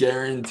to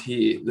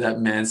guarantee that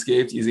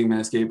Manscaped, using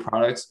Manscaped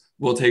products,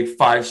 will take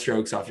 5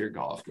 strokes off your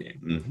golf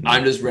game. Mm-hmm.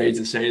 I'm just ready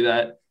to say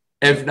that.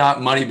 If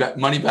not, money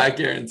back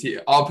guarantee.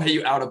 I'll pay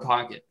you out of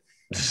pocket.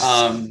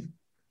 It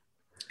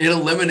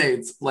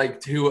eliminates like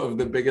 2 of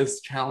the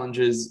biggest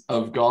challenges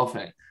of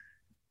golfing.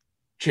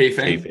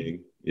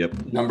 Chafing.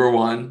 Yep. Number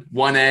 1.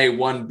 1A,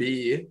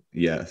 1B.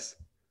 Yes.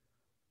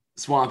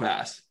 Swamp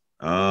ass.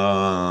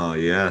 Oh,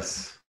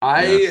 yes.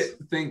 I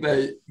think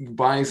that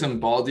buying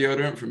some ball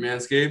deodorant from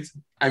Manscaped,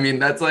 I mean,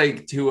 that's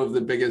like 2 of the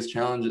biggest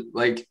challenges.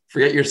 Like,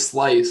 forget your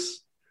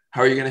slice.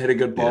 How are you going to hit a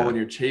good ball when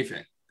you're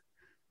chafing?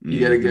 You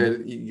get a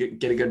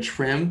good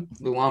trim,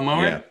 the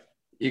lawnmower. Yeah.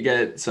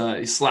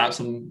 You slap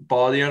some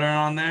ball deodorant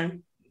on there,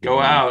 go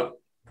out,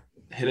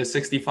 hit a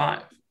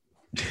 65.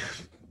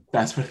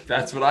 That's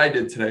what I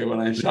did today when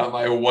I shot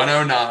my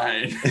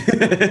 109.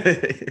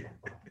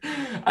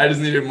 I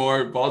just needed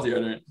more ball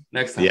deodorant.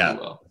 Next time I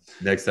will.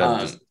 Next time,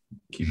 just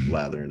keep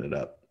lathering it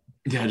up.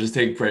 Yeah, just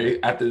take break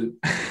at the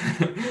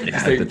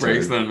just take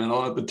breaks in the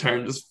middle at the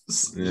turn, just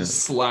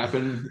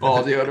slapping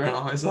ball deodorant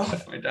on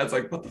myself. My dad's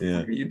like, what the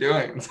fuck are you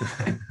doing?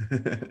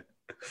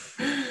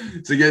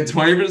 So get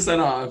 20%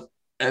 off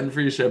and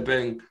free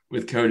shipping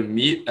with code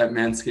MEAT at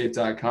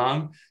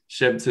manscaped.com.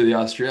 Ship to the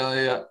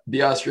Australia,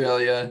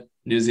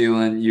 New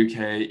Zealand,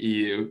 UK,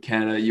 EU,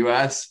 Canada,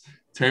 US.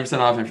 20%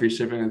 off and free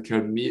shipping with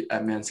code MEAT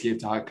at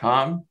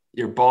manscaped.com.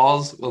 Your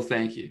balls will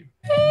thank you.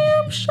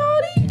 Damn,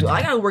 shawty. Dude,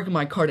 I gotta work on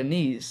my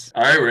Cardinese.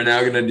 All right, we're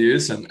now going to do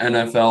some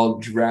NFL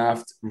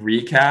draft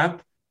recap.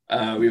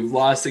 We have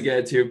lots to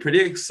get to. Pretty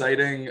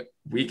exciting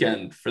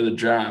weekend for the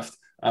draft.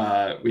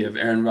 We have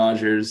Aaron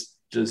Rodgers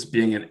just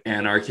being an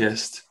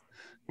anarchist.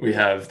 We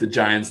have the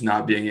Giants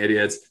not being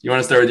idiots. You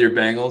want to start with your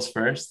Bengals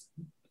first?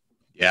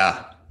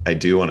 Yeah, I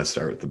do want to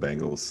start with the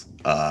Bengals.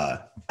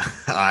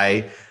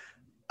 I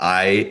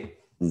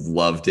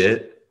loved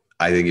it.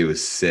 I think it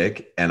was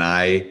sick, and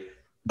I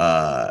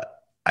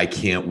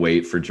can't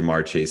wait for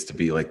Jamar Chase to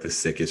be like the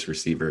sickest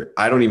receiver.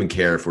 I don't even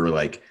care if we're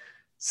like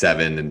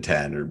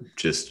 7-10 or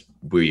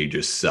we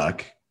just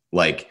suck.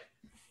 Like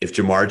if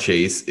Jamar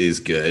Chase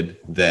is good,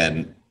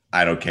 then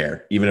I don't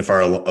care. Even if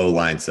our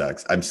O-line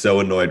sucks. I'm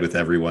so annoyed with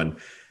everyone.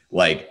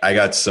 Like I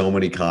got so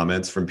many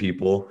comments from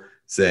people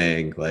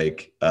saying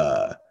like,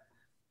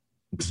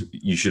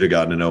 you should have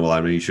gotten an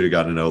O-lineman. You should have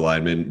gotten an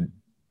O-lineman.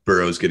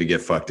 Burrow's going to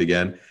get fucked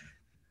again.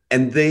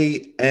 I'm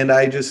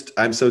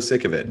so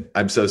sick of it.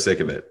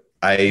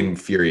 I'm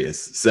furious.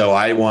 So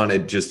I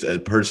wanted just a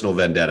personal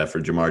vendetta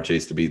for Jamar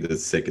Chase to be the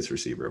sickest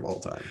receiver of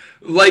all time.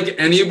 Like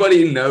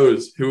anybody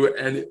knows who,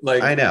 and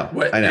like I know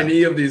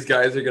any of these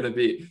guys are going to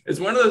be. It's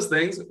one of those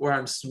things where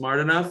I'm smart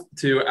enough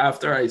to,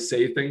 after I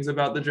say things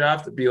about the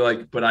draft, be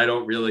like, but I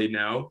don't really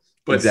know,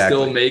 but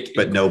still make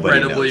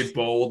incredibly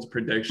bold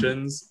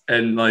predictions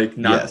and like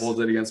not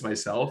hold it against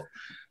myself.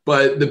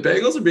 But the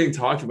Bengals are being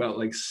talked about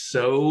like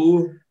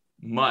so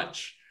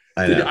much.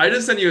 I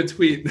just sent you a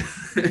tweet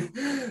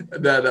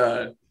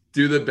that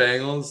do the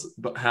Bengals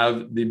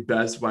have the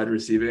best wide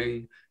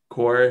receiving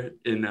core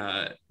in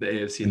the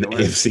AFC North?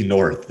 The AFC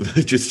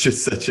North.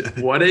 just such a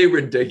what a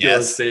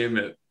ridiculous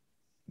statement.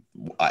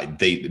 I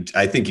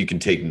think you can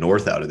take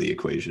North out of the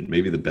equation.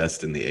 Maybe the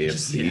best in the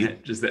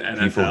AFC. Just the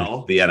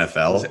NFL. The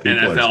NFL. Just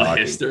NFL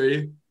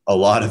history. A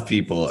lot of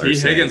people are. T.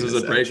 Higgins was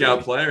a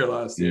breakout player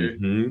last year.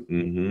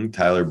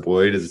 Tyler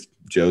Boyd is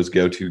Joe's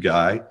go-to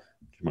guy.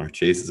 Jamar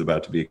Chase is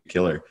about to be a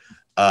killer.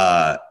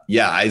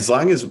 As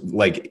long as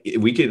like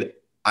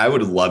I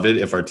would love it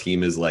if our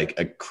team is like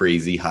a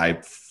crazy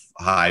high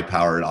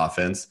powered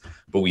offense,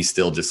 but we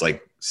still just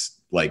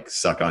like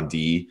suck on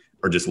D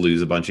or just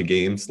lose a bunch of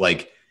games.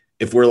 Like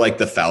if we're like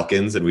the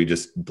Falcons and we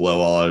just blow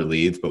all our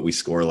leads, but we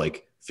score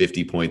like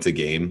 50 points a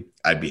game,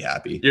 I'd be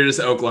happy. You're just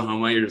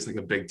Oklahoma. You're just like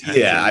a Big Ten.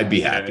 Yeah, I'd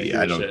be happy.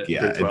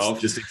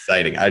 It's just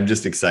exciting. I'm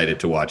just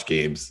excited to watch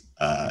games.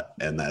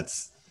 And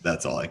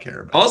that's all I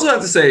care about. Also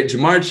have to say,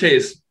 Jamar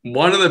Chase,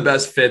 one of the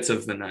best fits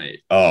of the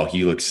night. Oh,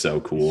 he looks so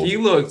cool. He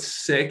looked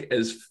sick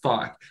as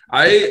fuck.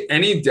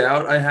 Any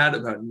doubt I had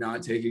about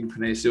not taking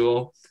Penei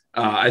Sewell,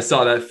 I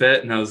saw that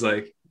fit and I was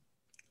like,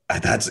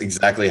 that's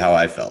exactly how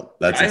I felt.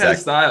 Had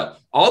style.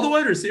 All the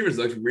wide receivers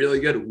looked really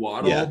good.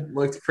 Waddle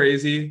looked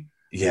crazy.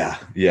 Yeah.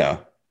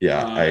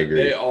 I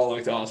agree. They all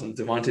looked awesome.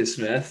 Devontae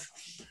Smith.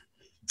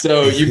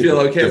 So you feel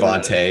okay?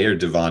 Devontae or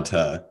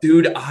Devonta?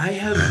 Dude, I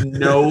have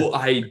no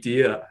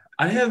idea.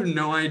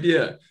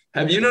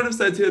 Have you noticed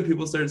that too?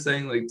 People started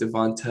saying like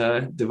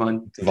Devonta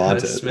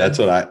Smith. That's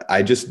what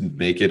I just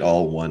make it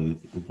all one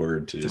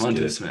word to just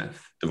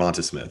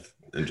Devonta Smith,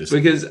 and just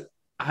because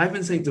I've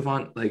been saying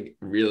like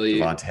really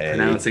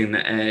pronouncing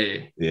the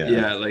A.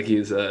 Yeah, like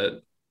he's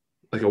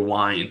like a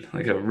wine,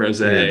 like a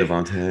rosé. Yeah,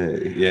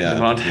 Devontae. Yeah,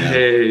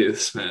 Devontae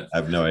Smith. I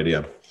have no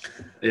idea.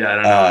 Yeah, I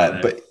don't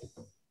know. But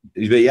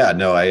yeah,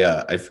 no,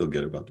 I feel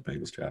good about the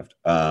Bengals draft.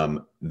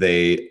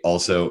 They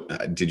also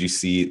did you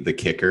see the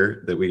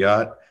kicker that we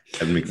got,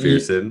 Evan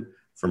McPherson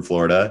from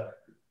Florida?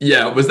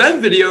 Yeah, was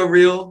that video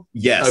real?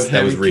 Yes,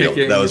 that was real.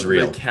 That was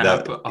real.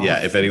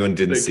 If anyone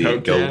didn't see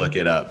it, go look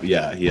it up.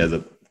 Yeah, he has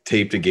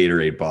taped a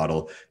Gatorade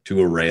bottle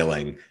to a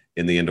railing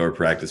in the indoor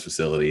practice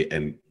facility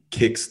and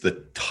kicks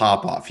the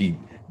top off. He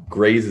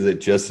grazes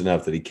it just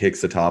enough that he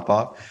kicks the top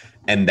off,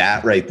 and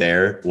that right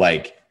there,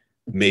 like,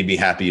 made me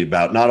happy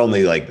about not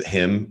only like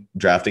him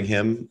drafting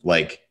him,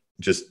 like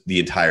just the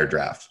entire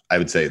draft. I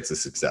would say it's a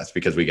success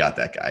because we got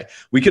that guy.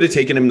 We could have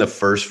taken him in the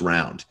first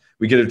round.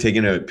 We could have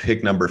taken a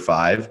pick number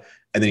 5,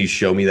 and then you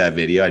show me that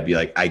video. I'd be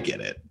like, I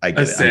get it.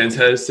 A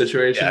Sanchez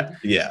situation.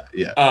 Yeah.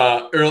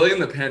 Early in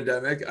the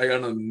pandemic, I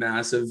got in a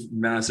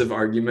massive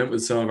argument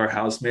with some of our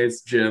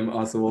housemates, Jim,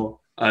 Uthel,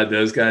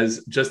 those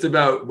guys, just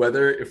about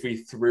whether if we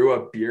threw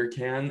a beer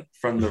can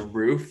from the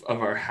roof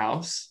of our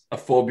house, a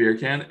full beer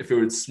can, if it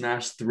would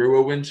smash through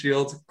a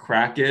windshield,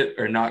 crack it,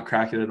 or not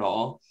crack it at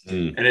all.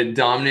 And it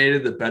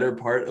dominated the better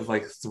part of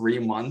like 3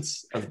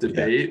 months of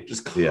debate,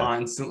 just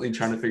constantly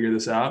trying to figure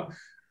this out.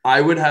 I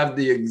would have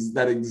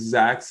that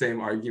exact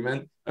same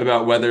argument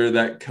about whether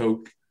that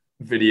Coke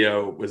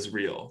video was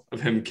real, of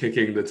him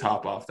kicking the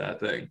top off that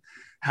thing.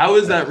 How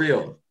is that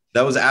real?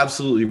 That was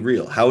absolutely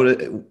real. How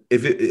would it,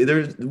 if it,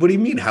 there's, what do you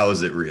mean? How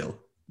is it real?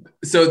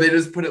 So they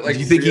just put it like. Do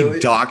you think really? he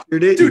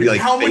doctored it? Dude, He,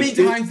 like, how many faked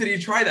it? times did he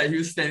try that? He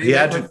was standing He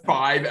there had for to-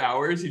 5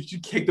 hours. He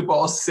should kick the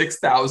ball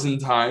 6,000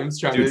 times.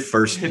 Trying Dude, to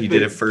first hit he the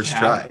did it first cap.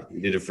 try.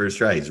 He did it first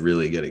try. He's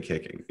really good at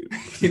kicking, dude.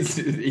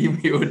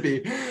 He would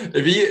be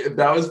if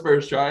that was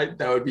first try.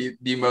 That would be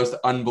the most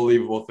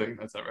unbelievable thing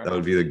that's ever That happened.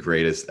 would be the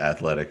greatest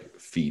athletic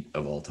feat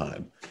of all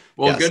time.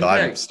 Well, yeah, good so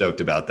I'm pick.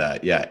 stoked about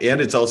that. Yeah,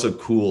 and it's also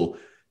cool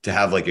to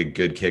have like a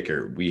good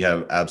kicker. We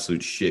have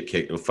absolute shit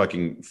kick.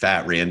 Fucking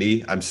Fat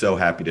Randy. I'm so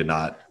happy to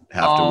not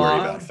have to worry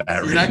about Fat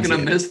Randy. You're not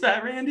gonna miss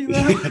Fat Randy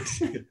though.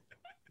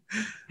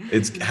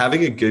 It's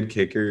having a good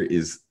kicker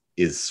is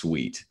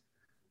sweet.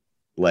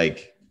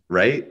 Like,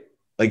 right?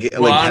 Like,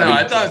 Well, like I don't know. I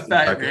having thought Justin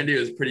Fat Tucker. Randy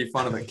was pretty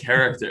fun of a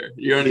character.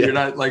 You're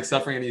not like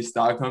suffering any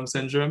Stockholm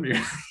syndrome. You're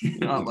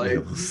not like,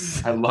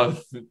 I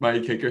love my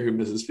kicker who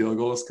misses field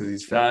goals because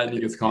he's fat and he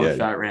gets called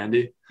Fat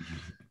Randy.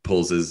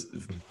 Pulls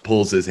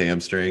his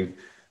hamstring.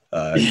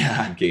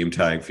 Game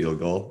tying field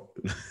goal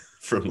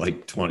from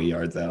like 20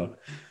 yards out.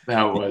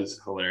 That was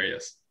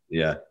hilarious.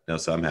 Yeah. No,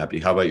 so I'm happy.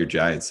 How about your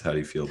Giants? How do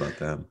you feel about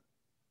them?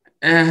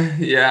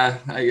 Yeah,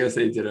 I guess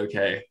they did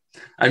okay.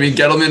 I mean,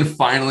 Gettleman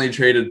finally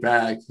traded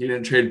back. He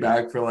didn't trade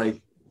back for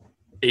like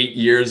 8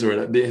 years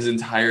or his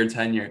entire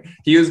tenure.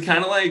 He was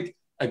kind of like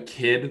a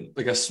kid,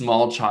 like a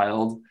small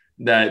child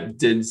that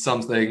did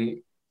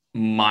something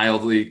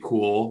mildly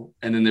cool.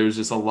 And then there was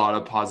just a lot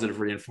of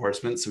positive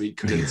reinforcement. So he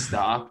couldn't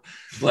stop,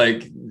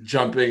 like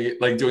jumping,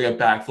 like doing a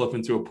backflip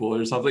into a pool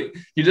or something.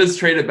 He just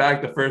traded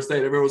back the first day.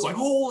 And everyone was like,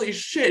 holy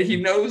shit, he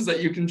knows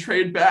that you can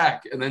trade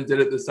back. And then did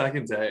it the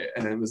second day.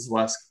 And it was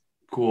less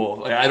cool.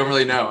 Like, I don't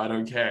really know. I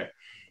don't care.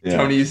 Yeah.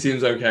 Tony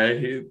seems okay.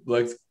 He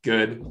looks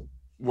good.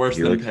 Worse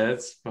than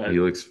Pitts, but he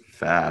looks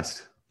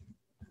fast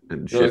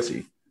and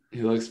shifty.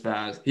 He looks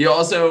fast. He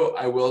also,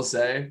 I will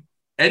say,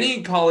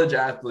 any college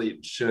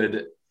athlete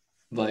should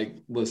like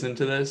listen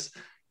to this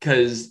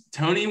because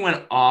Tony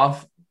went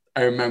off.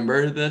 I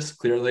remember this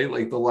clearly,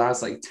 like the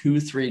last like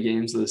 2-3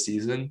 games of the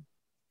season,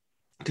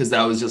 because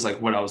that was just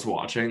like what I was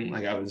watching.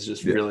 Like I was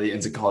just really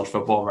into college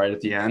football right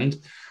at the end.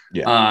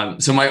 Yeah.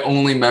 So my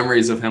only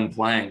memories of him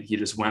playing, he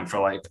just went for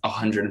like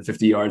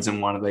 150 yards in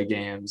one of the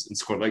games and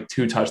scored like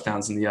 2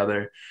 touchdowns in the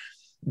other.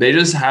 You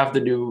just have to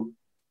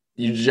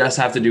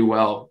do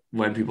well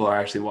when people are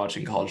actually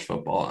watching college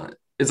football.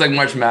 It's like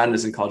March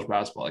Madness in college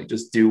basketball. Like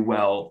just do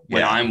well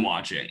when I'm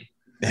watching.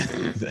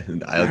 I'm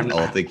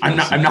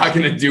not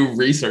going to do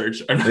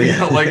research. I'm not going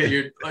to look at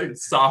your like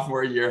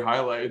sophomore year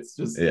highlights.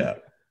 Just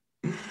good,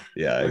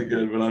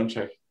 but I'm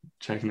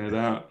checking it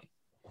out.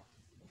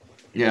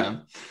 Yeah.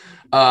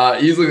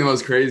 Easily the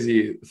most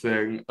crazy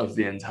thing of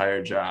the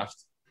entire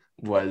draft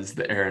was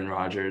the Aaron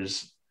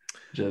Rodgers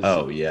just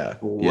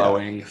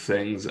blowing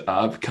things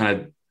up, kind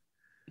of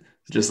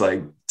just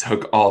like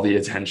took all the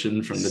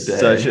attention from the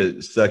day.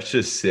 Such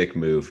a sick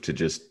move to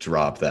just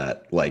drop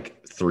that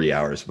like 3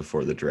 hours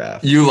before the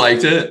draft. You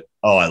liked it?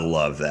 Oh, I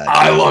love that.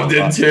 I loved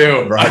it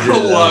too. Rodgers, I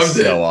loved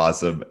it. So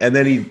awesome. And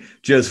then he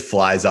just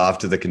flies off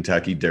to the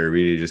Kentucky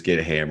Derby to just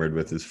get hammered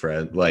with his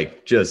friend.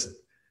 Like just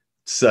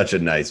such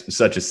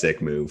a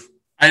sick move.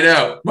 I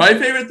know. My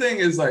favorite thing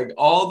is like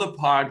all the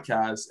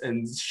podcasts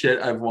and shit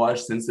I've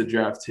watched since the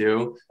draft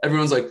too.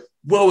 Everyone's like,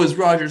 what was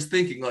Rodgers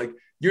thinking? Like,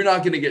 you're not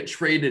going to get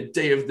traded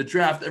day of the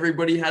draft.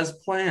 Everybody has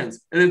plans.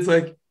 And it's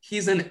like,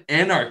 he's an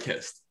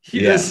anarchist.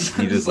 He just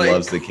like,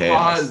 loves the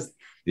chaos.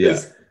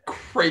 This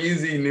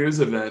crazy news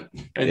event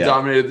and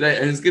dominated the day.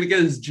 And he's going to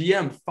get his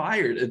GM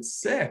fired. It's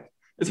sick.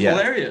 It's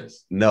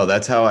hilarious. No,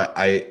 that's how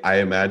I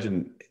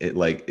imagine it.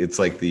 Like, it's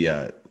like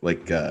the,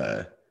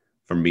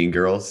 from Mean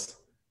Girls,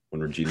 when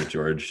Regina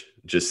George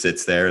just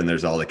sits there and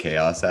there's all the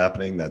chaos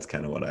happening. That's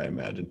kind of what I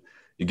imagine.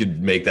 You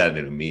could make that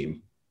into a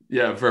meme.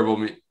 Yeah, verbal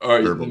meme.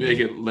 Or make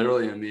it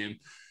literally a meme.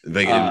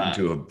 Make it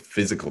into a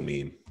physical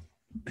meme.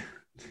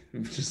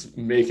 Just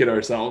make it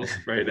ourselves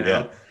right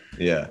now.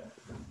 Yeah.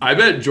 I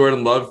bet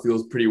Jordan Love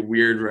feels pretty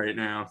weird right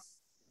now.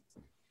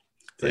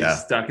 It's like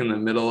stuck in the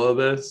middle of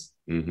this.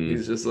 Mm-hmm.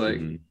 He's just like,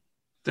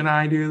 did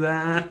I do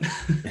that?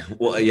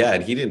 Well, yeah,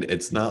 and he didn't.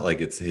 It's not like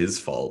it's his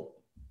fault.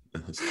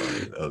 That was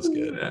funny. That was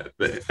good.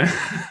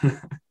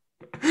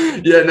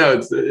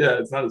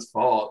 It's not his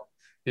fault.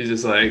 He's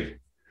just like,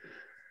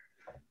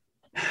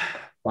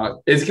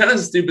 fuck. It's kind of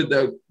stupid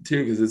though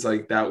too, because it's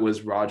like that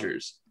was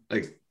Rodgers.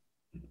 Like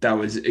that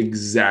was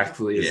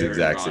exactly his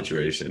exact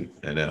situation.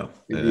 I know.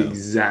 The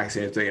exact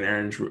same thing.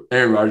 And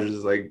Aaron Rodgers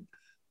is like,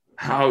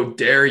 how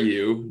dare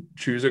you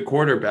choose a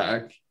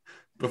quarterback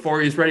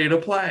before he's ready to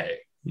play?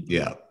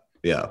 Yeah.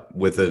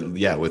 With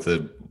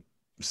a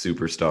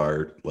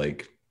superstar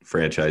like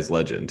franchise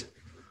legend.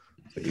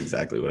 Like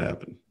exactly what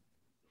happened.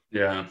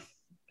 Yeah,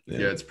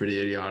 it's pretty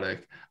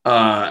idiotic.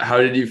 How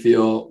did you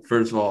feel,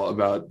 first of all,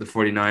 about the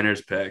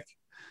 49ers pick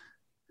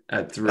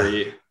at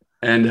 3?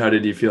 And how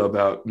did you feel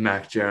about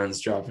Mac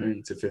Jones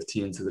dropping to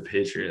 15 to the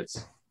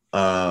Patriots?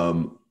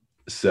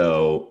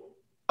 So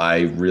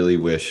I really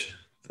wish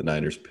the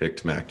Niners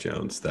picked Mac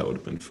Jones. That would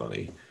have been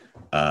funny.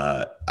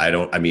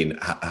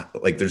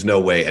 Like, there's no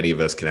way any of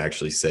us can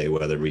actually say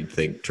whether we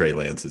think Trey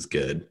Lance is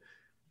good.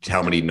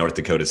 How many North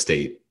Dakota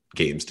State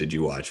games did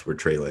you watch where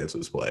Trey Lance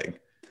was playing?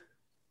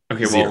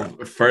 Okay, Zero.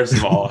 well, first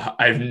of all,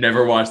 I've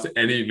never watched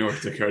any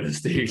North Dakota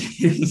State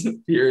games,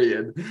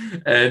 period.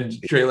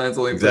 And Trey Lance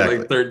only played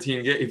like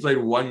 13 games. He played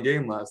one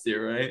game last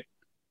year, right?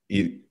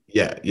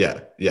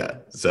 Yeah.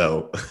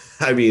 So,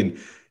 I mean,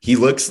 he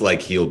looks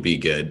like he'll be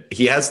good.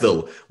 He has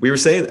we were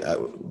saying,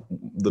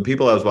 the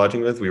people I was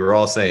watching with, we were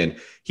all saying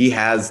he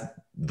has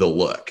the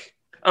look.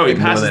 Oh, he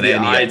passes the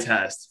eye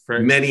test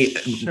for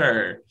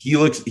sure. He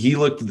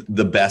looked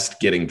the best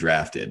getting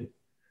drafted.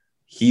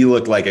 He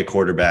looked like a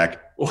quarterback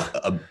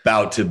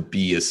about to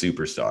be a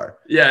superstar.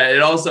 Yeah,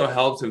 it also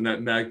helped him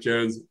that Mac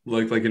Jones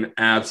looked like an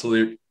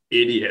absolute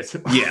idiot.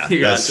 Yeah, he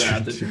got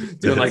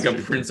drafted doing like a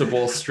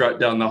principal strut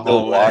down the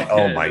hallway.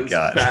 Oh my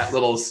god, fat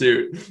little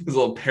suit, his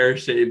little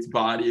pear-shaped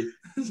body.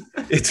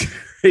 It's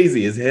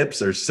crazy. His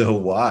hips are so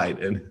wide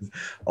and his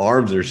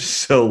arms are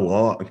so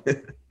long.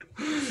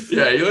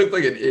 Yeah, he looked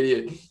like an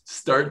idiot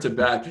start to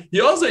back.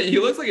 He looks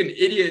like an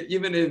idiot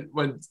even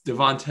when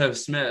Devonta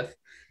Smith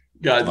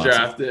got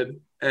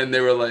drafted and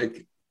they were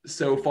like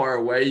so far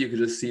away you could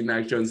just see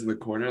Mac Jones in the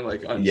corner,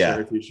 like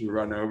unsure if he should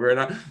run over or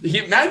not.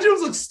 Mac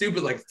Jones looked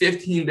stupid like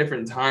 15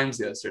 different times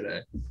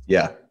yesterday.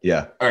 Yeah.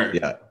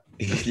 A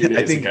few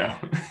days ago.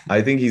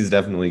 I think he's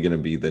definitely going to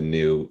be the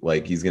new,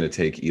 like, he's going to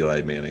take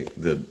Eli Manning,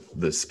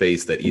 the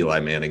space that Eli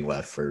Manning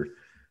left for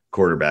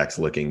quarterbacks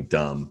looking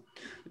dumb.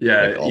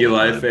 Yeah, like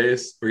Eli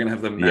face. We're going to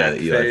have the Mac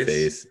Eli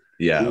face.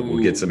 Yeah, Ooh,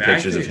 we'll get some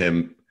pictures of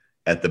him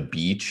at the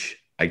beach.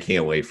 I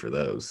can't wait for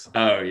those.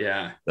 Oh,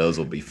 yeah. Those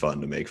will be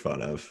fun to make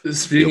fun of.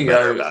 Speaking Feel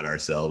better about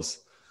ourselves.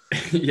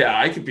 Yeah,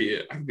 I could be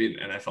an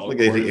NFL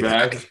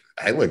quarterback.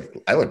 I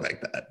look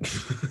like that.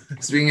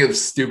 Speaking of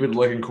stupid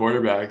looking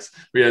quarterbacks,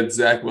 we had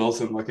Zach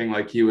Wilson looking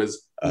like he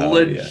was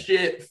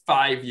legit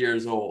 5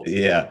 years old.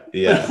 Yeah.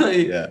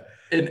 He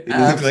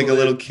looked like a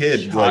little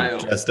kid, like,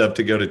 dressed up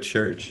to go to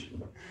church.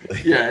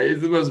 Yeah, he's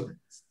the most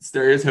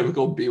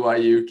stereotypical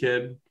BYU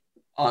kid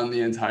on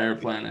the entire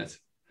planet.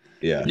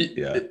 Yeah.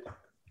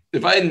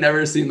 If I had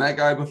never seen that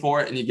guy before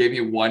and you gave me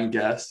one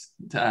guess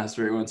to ask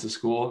where he went to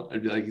school,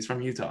 I'd be like, he's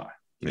from Utah.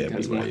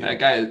 Because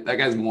that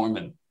guy's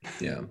Mormon.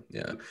 Yeah.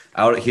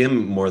 Out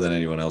him more than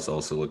anyone else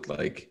also looked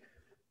like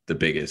the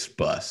biggest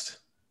bust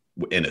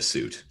in a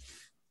suit.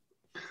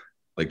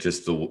 Like,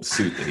 just the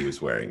suit that he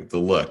was wearing, the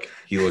look,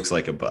 he looks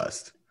like a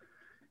bust.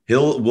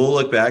 We'll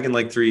look back in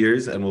like 3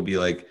 years and we'll be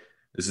like,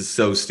 this is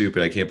so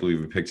stupid. I can't believe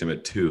we picked him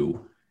at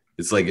 2.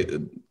 It's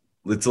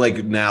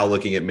like now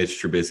looking at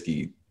Mitch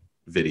Trubisky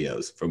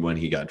videos from when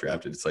he got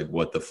drafted. It's like,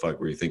 what the fuck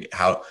were you thinking?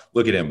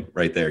 Look at him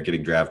right there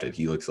getting drafted.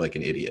 He looks like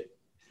an idiot.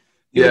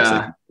 He looks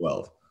like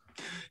 12.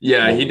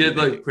 Yeah, he did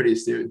look pretty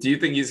stupid. Do you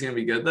think he's going to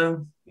be good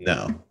though?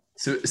 No.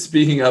 So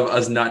speaking of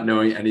us not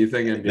knowing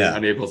anything and being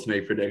unable to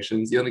make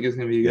predictions, you don't think it's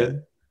going to be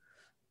good?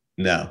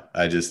 No,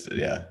 I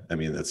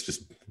mean, that's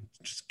just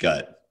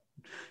gut.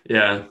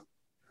 Yeah.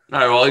 All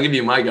right, well, I'll give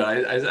you my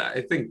gut.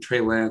 I think Trey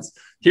Lance.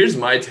 Here's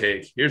my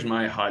take. Here's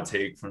my hot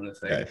take from the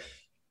thing.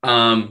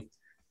 Okay.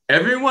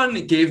 Everyone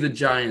gave the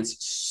Giants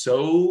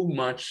so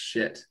much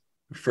shit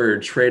for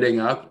trading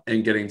up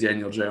and getting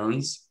Daniel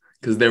Jones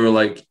because they were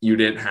like, you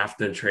didn't have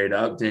to trade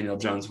up. Daniel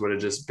Jones would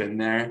have just been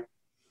there,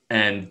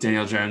 and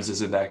Daniel Jones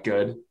isn't that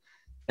good.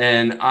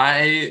 And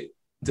I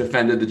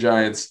defended the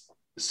Giants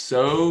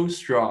so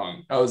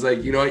strong. I was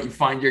like, you know what? You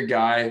find your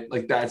guy.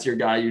 Like, that's your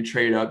guy. You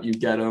trade up. You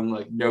get him.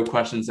 Like, no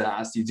questions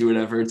asked. You do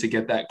whatever to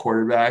get that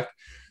quarterback.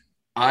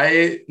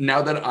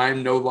 Now that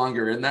I'm no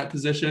longer in that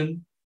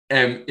position,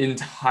 am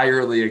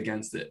entirely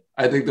against it.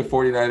 I think the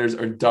 49ers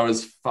are dumb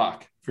as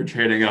fuck for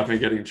trading up and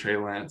getting Trey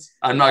Lance.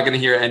 I'm not going to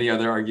hear any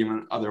other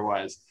argument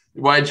otherwise.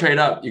 Why trade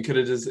up? You could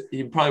have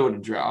he probably would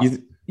have dropped.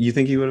 You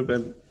think he would have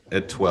been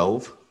at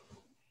 12?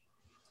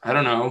 I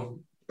don't know.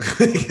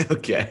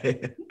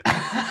 Okay.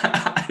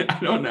 I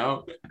don't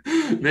know.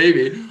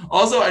 Maybe.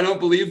 Also, I don't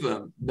believe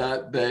them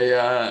that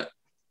they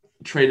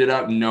traded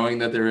up knowing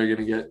that they were going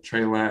to get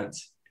Trey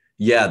Lance.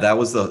 Yeah,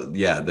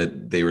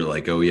 that they were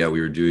like, oh yeah, we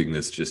were doing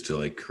this just to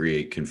like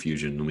create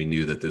confusion, and we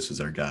knew that this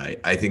was our guy.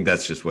 I think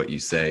that's just what you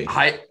say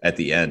at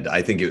the end.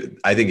 I think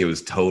it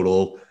was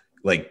total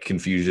like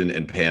confusion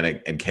and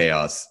panic and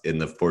chaos in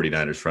the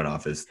 49ers front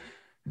office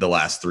the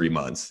last 3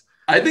 months.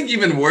 I think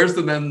even worse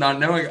than them not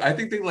knowing, I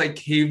think they like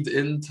caved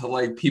into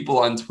like people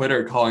on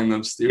Twitter calling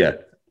them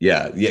stupid.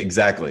 Yeah,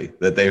 exactly.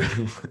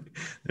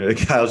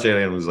 That Kyle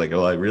Shanahan was like,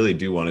 oh, I really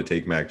do want to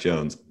take Mac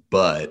Jones,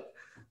 but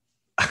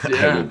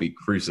I will be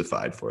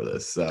crucified for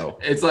this. So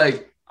it's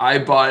like I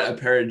bought a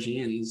pair of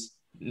jeans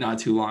not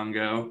too long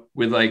ago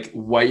with like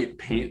white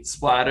paint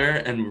splatter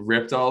and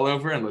ripped all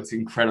over and looks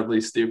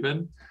incredibly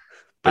stupid.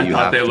 I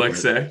thought they looked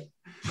sick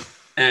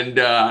and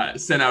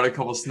sent out a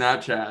couple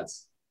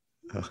Snapchats.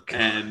 Oh,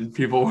 and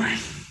people were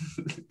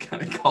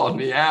kind of calling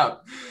me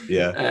out.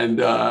 Yeah.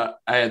 And I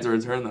had to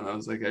return them. I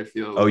was like, I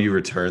feel. Oh, you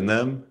returned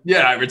them?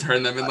 Yeah, I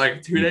returned them in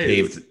like 2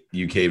 days.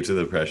 You caved to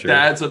the pressure.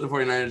 That's what the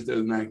 49ers did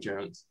with Mac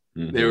Jones.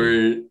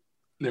 Mm-hmm.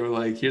 They were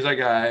like, here's our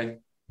guy.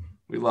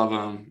 We love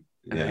him.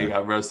 And Yeah. he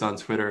got roasted on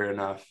Twitter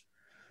enough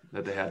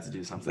that they had to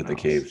do something At the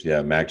else. Caves.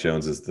 Yeah, Mac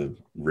Jones is the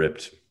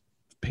ripped,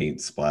 paint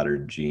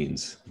splattered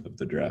jeans of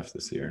the draft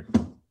this year.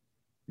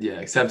 Yeah,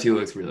 except he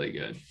looks really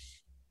good.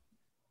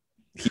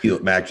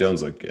 Mac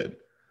Jones looked good.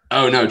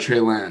 Oh no, Trey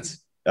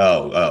Lance.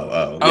 Oh,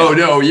 Oh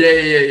no,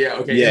 yeah.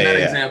 Okay, Yeah, in that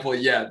yeah. example, the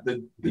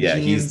yeah,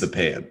 jeans, he's the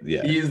pan.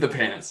 Yeah, he's the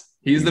pants.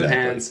 He's the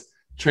Exactly. pants.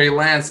 Trey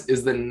Lance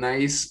is the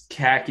nice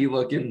khaki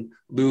looking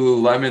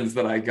Lululemons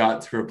that I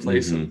got to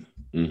replace him.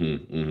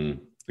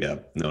 Yeah,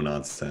 no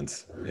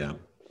nonsense. Yeah.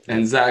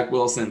 And Zach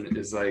Wilson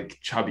is like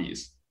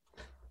chubbies.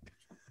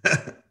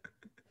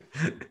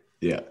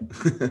 Yeah.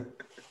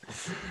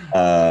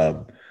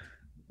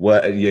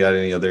 What you got?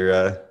 Any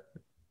other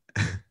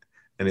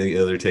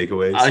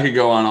takeaways? I could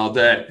go on all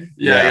day.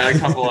 Yeah. I got a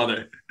couple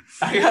other.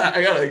 I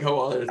got a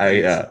couple other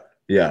things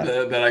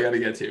that I got to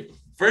get to.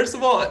 First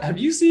of all, have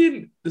you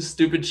seen the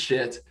stupid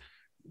shit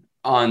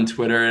on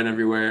Twitter and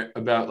everywhere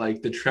about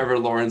like the Trevor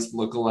Lawrence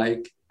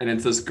lookalike? And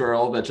it's this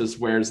girl that just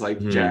wears like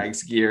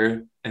Jags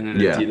gear and an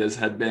Adidas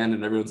headband,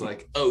 and everyone's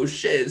like, "Oh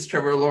shit, it's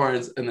Trevor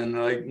Lawrence!" And then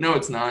they're like, "No,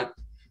 it's not.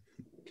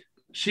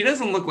 She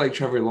doesn't look like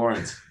Trevor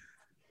Lawrence."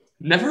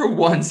 Never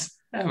once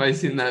have I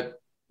seen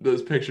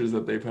those pictures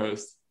that they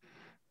post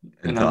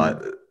and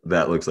thought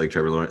that looks like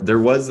Trevor Lawrence. There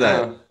was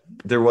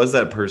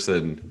that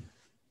person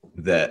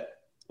that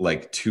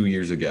like 2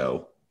 years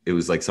ago, it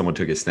was like someone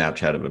took a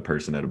Snapchat of a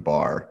person at a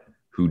bar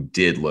who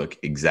did look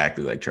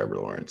exactly like Trevor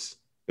Lawrence.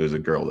 It was a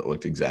girl that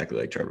looked exactly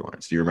like Trevor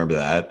Lawrence. Do you remember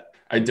that?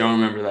 I don't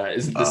remember that.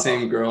 Is it the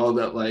same girl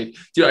that like,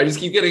 dude, I just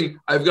keep getting,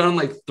 I've gotten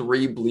like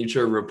 3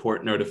 Bleacher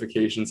Report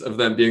notifications of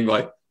them being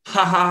like,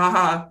 ha ha ha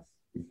ha.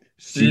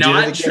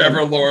 Not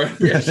Trevor Lawrence.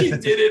 Yeah, she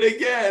did it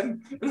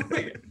again.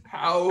 Like,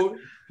 how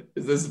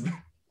is this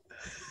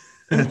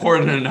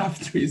important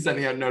enough to be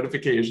sending out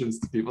notifications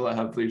to people that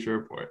have Bleacher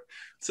Report?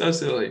 So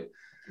silly.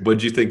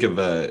 What'd you think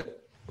of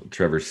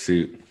Trevor's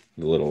suit?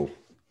 The little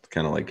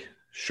kind of like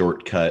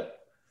shortcut.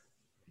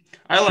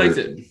 I liked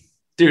it,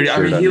 dude. I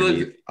mean, he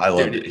looked. I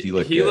loved it. He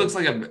looked. He looks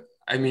like a.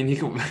 I mean, he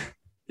could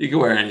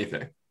wear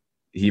anything.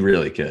 He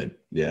really could.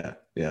 Yeah.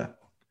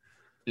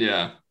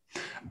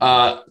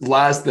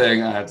 Last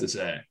thing I have to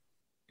say.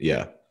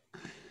 Yeah.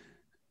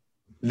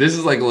 This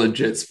is like a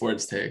legit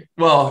sports take.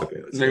 Well,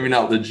 okay, maybe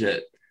not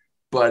legit,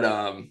 but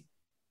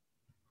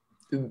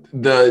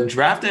the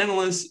draft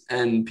analysts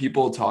and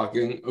people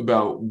talking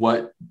about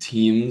what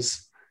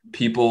teams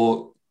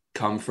people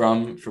come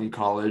from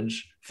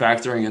college,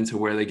 factoring into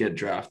where they get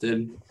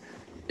drafted,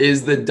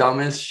 is the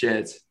dumbest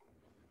shit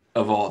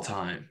of all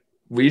time.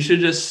 We should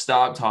just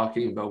stop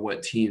talking about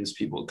what teams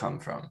people come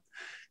from.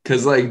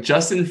 Because, like,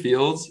 Justin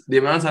Fields, the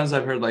amount of times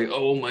I've heard, like,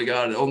 oh, my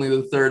God, only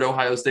the 3rd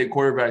Ohio State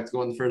quarterback to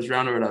go in the 1st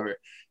round or whatever.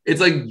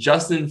 It's like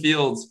Justin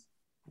Fields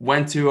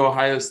went to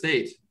Ohio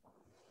State.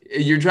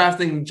 You're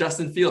drafting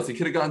Justin Fields. He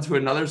could have gone to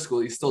another school.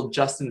 He's still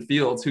Justin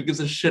Fields. Who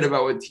gives a shit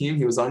about what team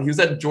he was on? He was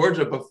at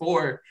Georgia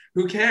before.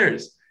 Who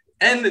cares?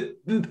 And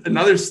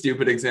another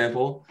stupid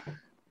example,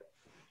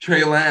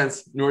 Trey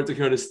Lance, North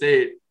Dakota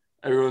State.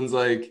 Everyone's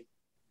like,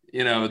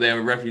 you know, they have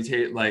a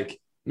reputation, like,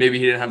 maybe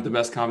he didn't have the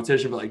best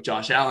competition, but like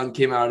Josh Allen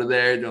came out of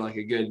there. They're like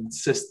a good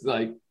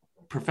like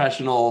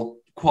professional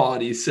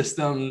quality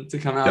system to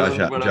come out of.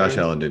 Josh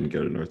Allen didn't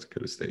go to North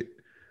Dakota State.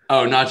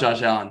 Oh, not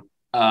Josh Allen.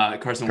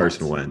 Carson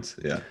Wentz.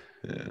 Yeah.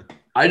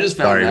 I just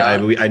found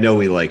out. I know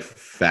we like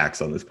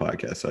facts on this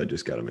podcast, so I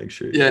just got to make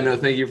sure. Yeah, no,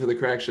 thank you for the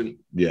correction.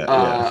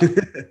 Yeah.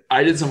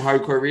 I did some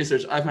hardcore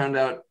research. I found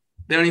out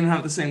they don't even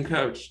have the same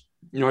coach.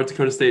 North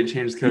Dakota State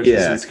changed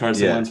coaches since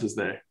Carson Wentz was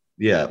there.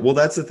 Yeah, well,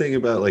 that's the thing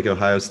about like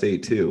Ohio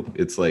State too.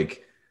 It's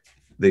like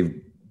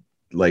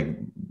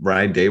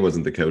Ryan Day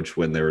wasn't the coach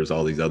when there was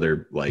all these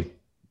other like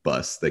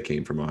busts that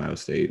came from Ohio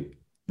State.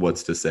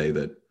 What's to say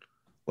that,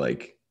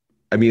 like,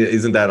 I mean,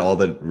 isn't that all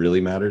that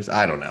really matters?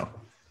 I don't know.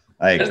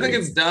 I just think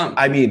it's dumb.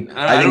 I mean,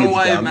 I don't know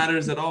why it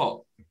matters at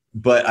all.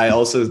 But I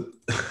also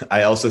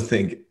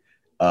think,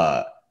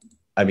 I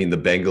mean, the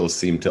Bengals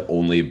seem to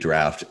only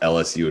draft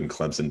LSU and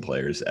Clemson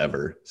players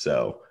ever,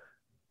 so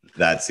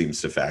that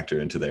seems to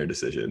factor into their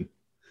decision.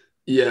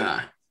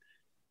 Yeah.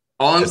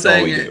 All I'm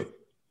saying is,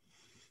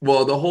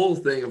 well, the whole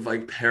thing of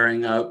like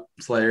pairing up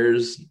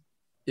players,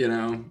 you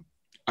know,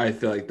 I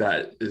feel like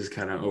that is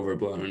kind of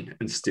overblown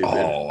and stupid.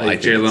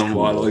 Like Jalen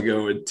Waddle to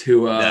go with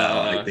Tua.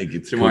 No, I think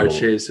it's Jamar cool.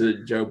 Chase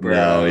with Joe Burrow.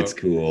 No, it's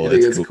cool.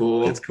 It's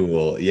cool. It's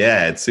cool.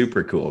 Yeah, it's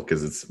super cool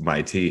because it's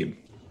my team.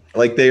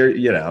 Like they're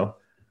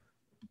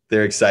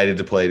excited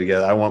to play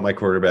together. I want my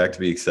quarterback to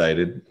be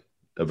excited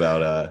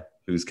about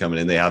who's coming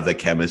in. They have the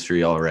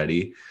chemistry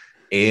already,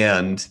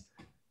 and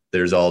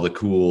there's all the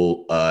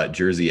cool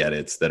jersey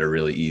edits that are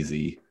really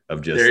easy.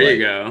 Of just there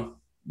you go.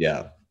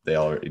 Yeah, they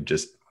all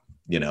just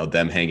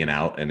them hanging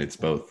out, and it's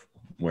both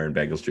wearing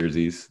Bengals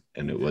jerseys,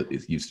 and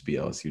it used to be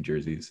LSU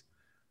jerseys.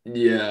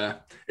 Yeah,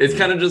 it's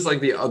kind of just like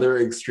the other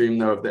extreme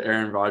though of the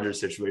Aaron Rodgers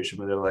situation,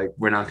 where they're like,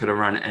 we're not going to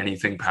run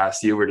anything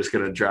past you. We're just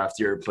going to draft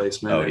your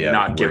replacement and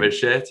not give a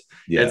shit.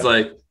 Yeah. It's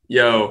like,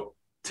 yo,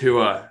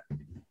 Tua,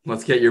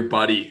 let's get your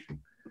buddy.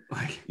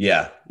 Like,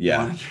 yeah.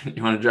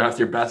 You want to draft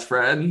your best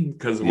friend?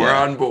 Because we're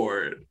on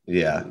board.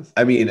 Yeah.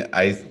 I mean,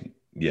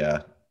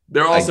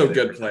 They're also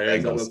good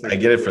players. I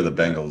get it for the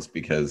Bengals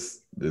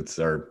because it's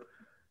our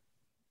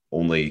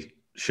only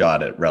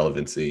shot at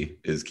relevancy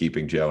is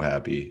keeping Joe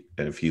happy.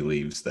 And if he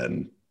leaves,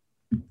 then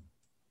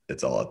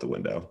it's all out the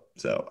window.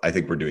 So I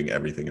think we're doing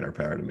everything in our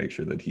power to make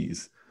sure that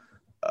he's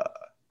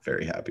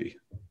very happy,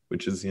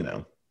 which is,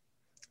 if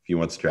he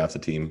wants to draft a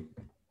team,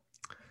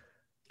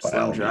 just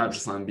let him draft,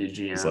 just let him be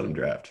GM. Just let him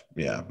draft.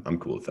 Yeah, I'm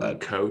cool with that.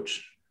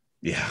 Coach.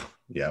 Yeah,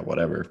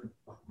 whatever.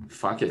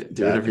 Fuck it.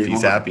 Do whatever you want.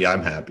 If he's happy,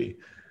 I'm happy.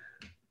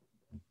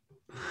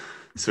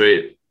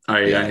 Sweet. All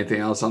right, you got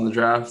anything else on the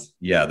draft?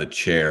 Yeah, the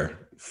chair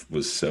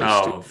was so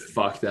stupid. Oh,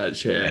 fuck that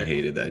chair. I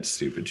hated that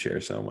stupid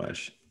chair so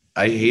much.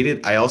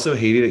 I also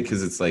hated it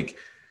because it's like,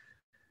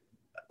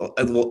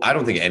 well, I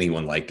don't think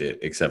anyone liked it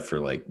except for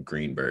like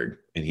Greenberg,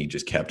 and he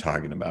just kept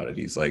talking about it.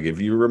 He's like,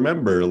 if you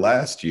remember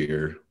last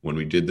year when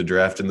we did the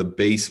draft in the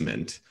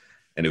basement,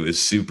 and it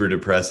was super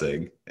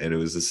depressing, and it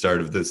was the start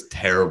of this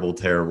terrible,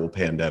 terrible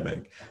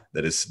pandemic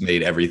that has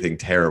made everything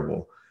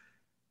terrible.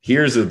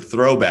 Here's a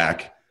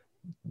throwback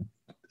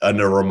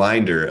and a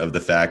reminder of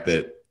the fact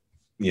that,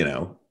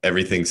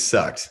 everything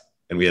sucked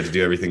and we had to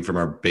do everything from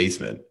our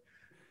basement.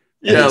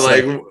 Yeah,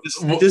 like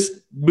just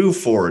move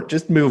forward.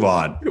 Just move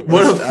on.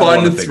 What a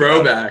fun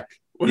throwback.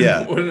 What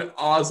an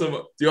awesome.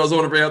 Do you also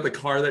want to bring out the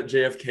car that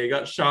JFK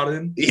got shot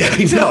in? Yeah,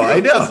 I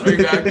know.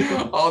 Bring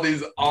back all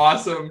these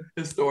awesome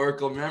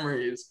historical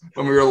memories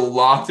when we were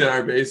locked in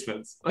our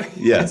basements.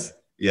 Yes,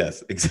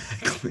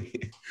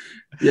 exactly.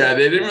 Yeah,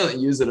 they didn't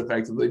really use it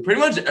effectively. Pretty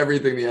much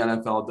everything the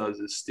NFL does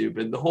is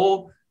stupid.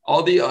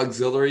 All the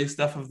auxiliary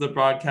stuff of the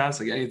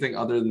broadcast, like anything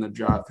other than the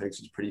draft picks,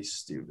 is pretty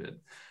stupid.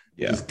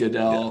 Yeah. Just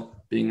Goodell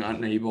being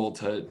unable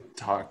to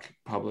talk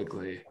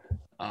publicly,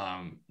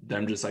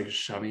 them just like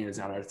shoving it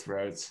down our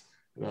throats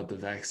about the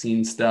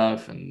vaccine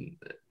stuff and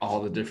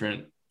all the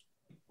different.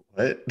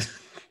 What?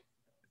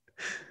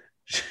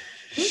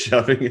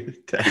 Shoving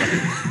it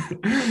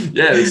down.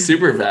 Yeah, the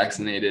super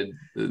vaccinated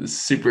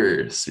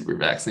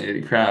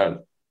vaccinated crowd.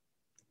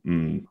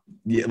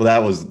 Yeah,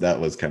 well, that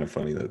was kind of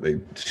funny that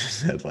they just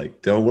said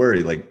like, don't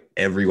worry, like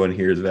everyone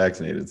here is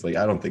vaccinated. It's like,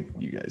 I don't think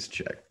you guys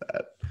checked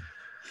that.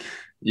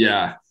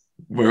 Yeah.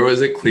 Where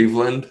was it?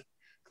 Cleveland,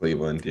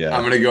 yeah.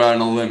 I'm going to go out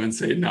on a limb and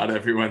say not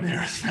everyone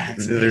there is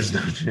vaccinated. There's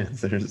no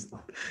chance.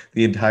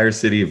 The entire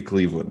city of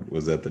Cleveland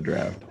was at the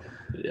draft.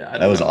 Yeah.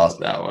 That was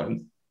awesome. That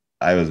one.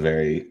 I was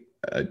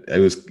it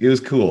was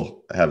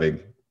cool having,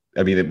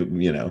 it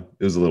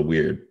was a little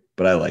weird,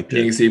 but I liked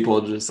Seeing it.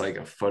 people just like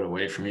a foot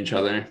away from each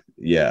other.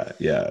 Yeah.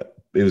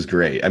 It was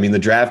great. I mean, the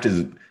draft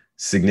is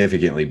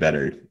significantly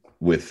better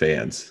with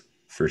fans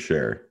for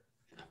sure.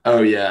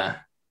 Oh, yeah.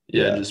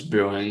 Yeah. Just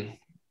booing.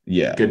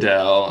 Yeah.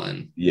 Goodell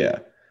and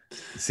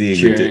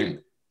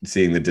seeing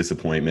the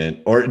disappointment,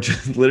 or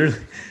just literally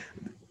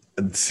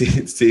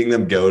seeing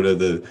them go to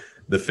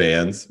the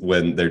fans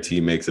when their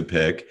team makes a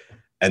pick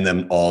and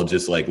them all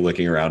just like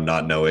looking around,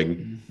 not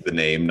knowing the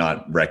name,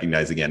 not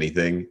recognizing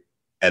anything,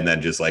 and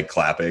then just like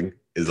clapping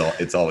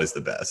it's always the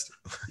best.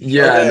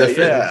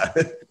 Yeah.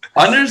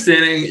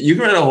 Understanding, you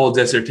can write a whole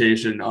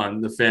dissertation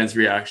on the fans'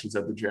 reactions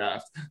at the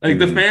draft. Like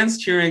the fans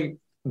cheering,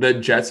 the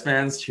Jets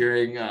fans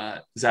cheering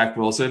Zach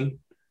Wilson.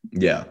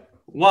 Yeah.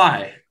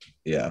 Why?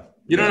 Yeah.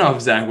 You don't know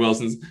if Zach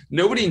Wilson's.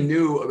 Nobody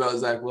knew about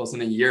Zach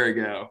Wilson a year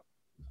ago.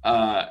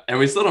 And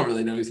we still don't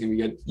really know he's going to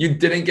be good. You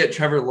didn't get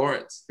Trevor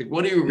Lawrence. Like,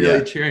 what are you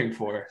really cheering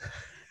for?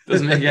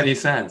 Doesn't make any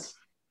sense.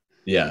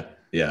 Yeah.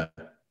 I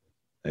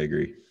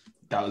agree.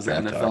 That was the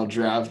NFL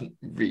draft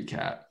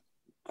recap.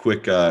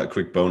 Quick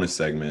bonus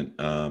segment.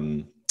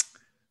 Gotten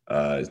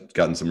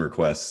some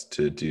requests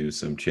to do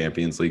some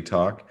Champions League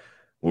talk.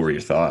 What were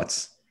your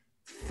thoughts?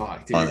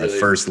 Fuck, dude, on the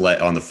first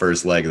leg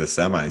of the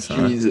semis,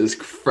 huh? Jesus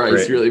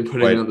Christ, really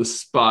putting me on the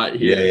spot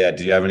here. Yeah.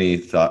 Do you have any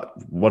thought?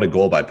 What a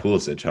goal by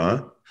Pulisic,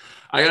 huh?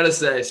 I gotta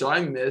say, so I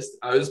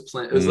was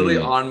playing. It was literally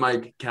on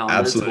my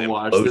calendar to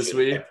watch this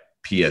week.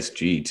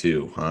 PSG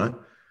too, huh?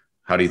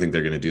 How do you think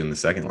they're gonna do in the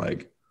second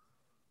leg?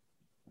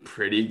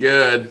 Pretty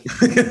good.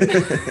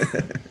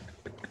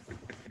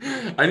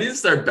 I need to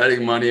start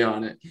betting money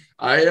on it.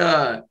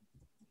 I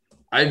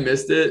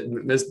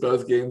missed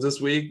both games this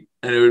week.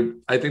 And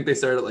I think they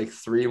started at like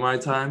 3 my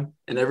time,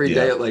 and every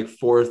day at like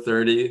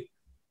 4:30,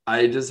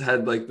 I just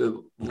had like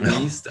the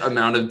least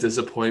amount of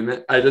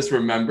disappointment. I just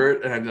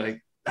remembered, and I'd be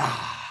like,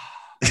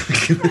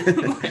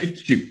 like,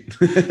 shoot,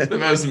 the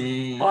most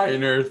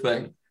minor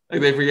thing.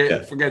 Like they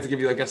forget to give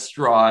you like a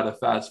straw at a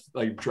fast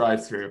like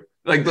drive-through.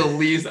 Like the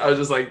least, I was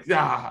just like,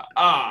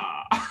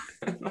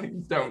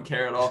 like don't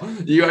care at all.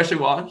 Do you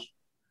actually watch?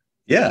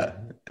 Yeah,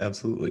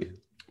 absolutely.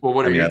 Well,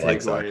 what are your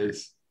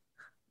takeaways?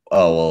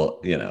 Oh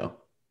well,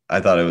 I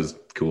thought it was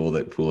cool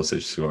that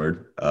Pulisic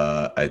scored.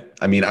 I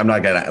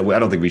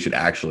don't think we should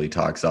actually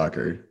talk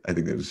soccer. I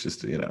think it was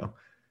just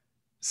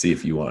see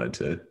if you wanted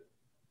to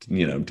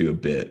do a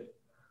bit.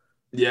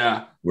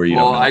 Yeah. Where you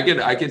I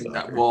could.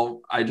 Soccer.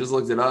 Well, I just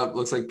looked it up.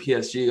 Looks like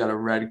PSG got a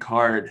red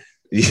card.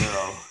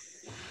 So.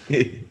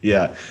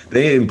 Yeah,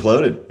 they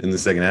imploded in the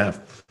second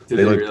half.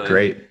 They looked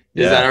great.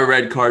 Is that a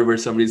red card where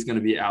somebody's going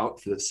to be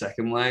out for the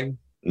second leg?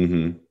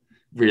 Mm-hmm.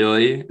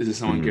 Really? Is it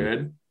someone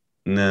good?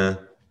 Nah.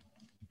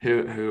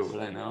 Who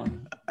would I know?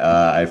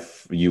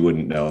 You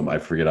wouldn't know him. I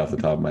forget off the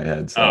top of my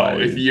head. So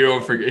if you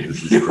don't forget,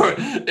 if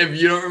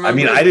you don't remember, I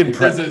mean, I didn't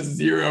prep. There's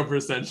a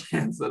 0%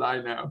 chance that I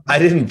know. I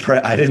didn't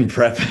prep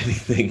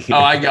anything here. Oh,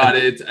 I got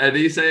it. It's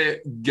Adise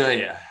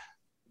Goya.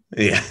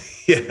 Yeah.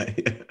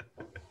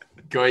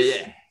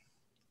 Goya.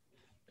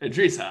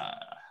 Idrissa.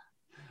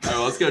 All right,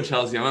 well, let's go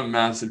Chelsea. I'm a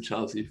massive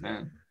Chelsea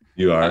fan.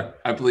 You are?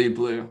 I bleed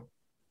blue.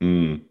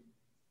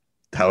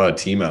 How about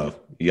Timo?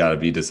 You got to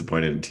be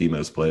disappointed in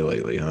Timo's play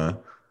lately, huh?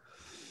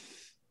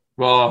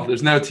 Well,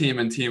 there's no team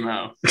in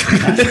Timo.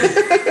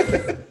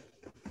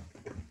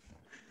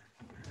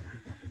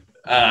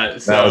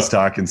 So I was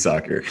talking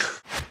soccer. I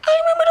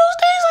remember those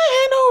days I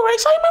had no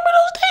rights. I remember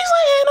those days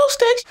I had no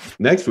sticks.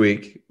 Next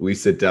week, we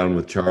sit down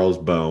with Charles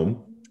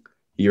Boehm.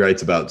 He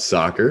writes about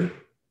soccer.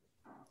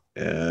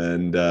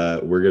 And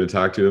we're going to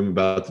talk to him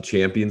about the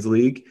Champions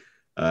League,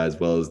 as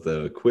well as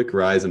the quick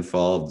rise and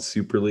fall of the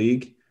Super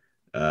League.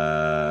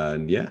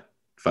 And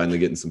finally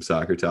getting some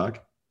soccer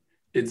talk.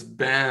 It's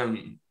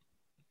Bam.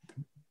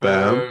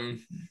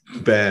 Bam.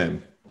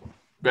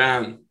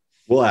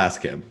 We'll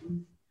ask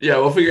him. Yeah,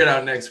 we'll figure it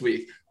out next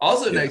week.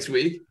 Also next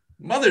week,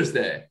 Mother's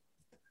Day.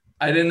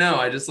 I didn't know.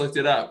 I just looked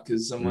it up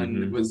because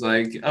someone was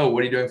like, oh,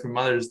 what are you doing for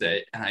Mother's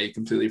Day? And I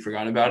completely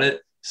forgot about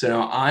it. So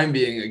now I'm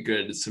being a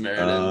good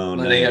Samaritan,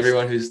 letting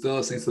everyone who's still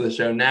listening to the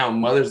show now,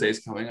 Mother's Day is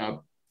coming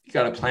up. You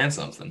got to plan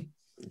something.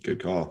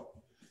 Good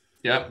call.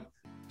 Yep.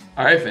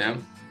 All right,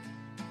 fam.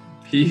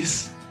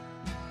 Peace.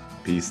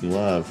 Peace and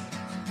love.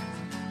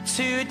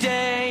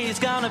 Today is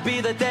gonna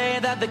be the day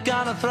that they're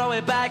gonna throw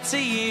it back to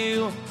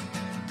you.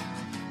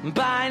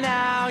 By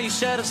now, you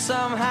should have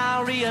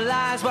somehow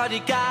realized what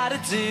you gotta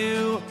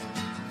do.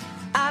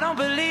 I don't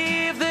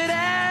believe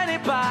that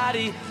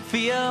anybody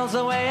feels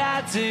the way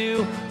I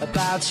do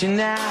about you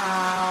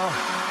now.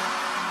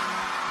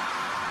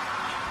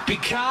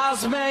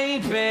 Because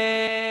maybe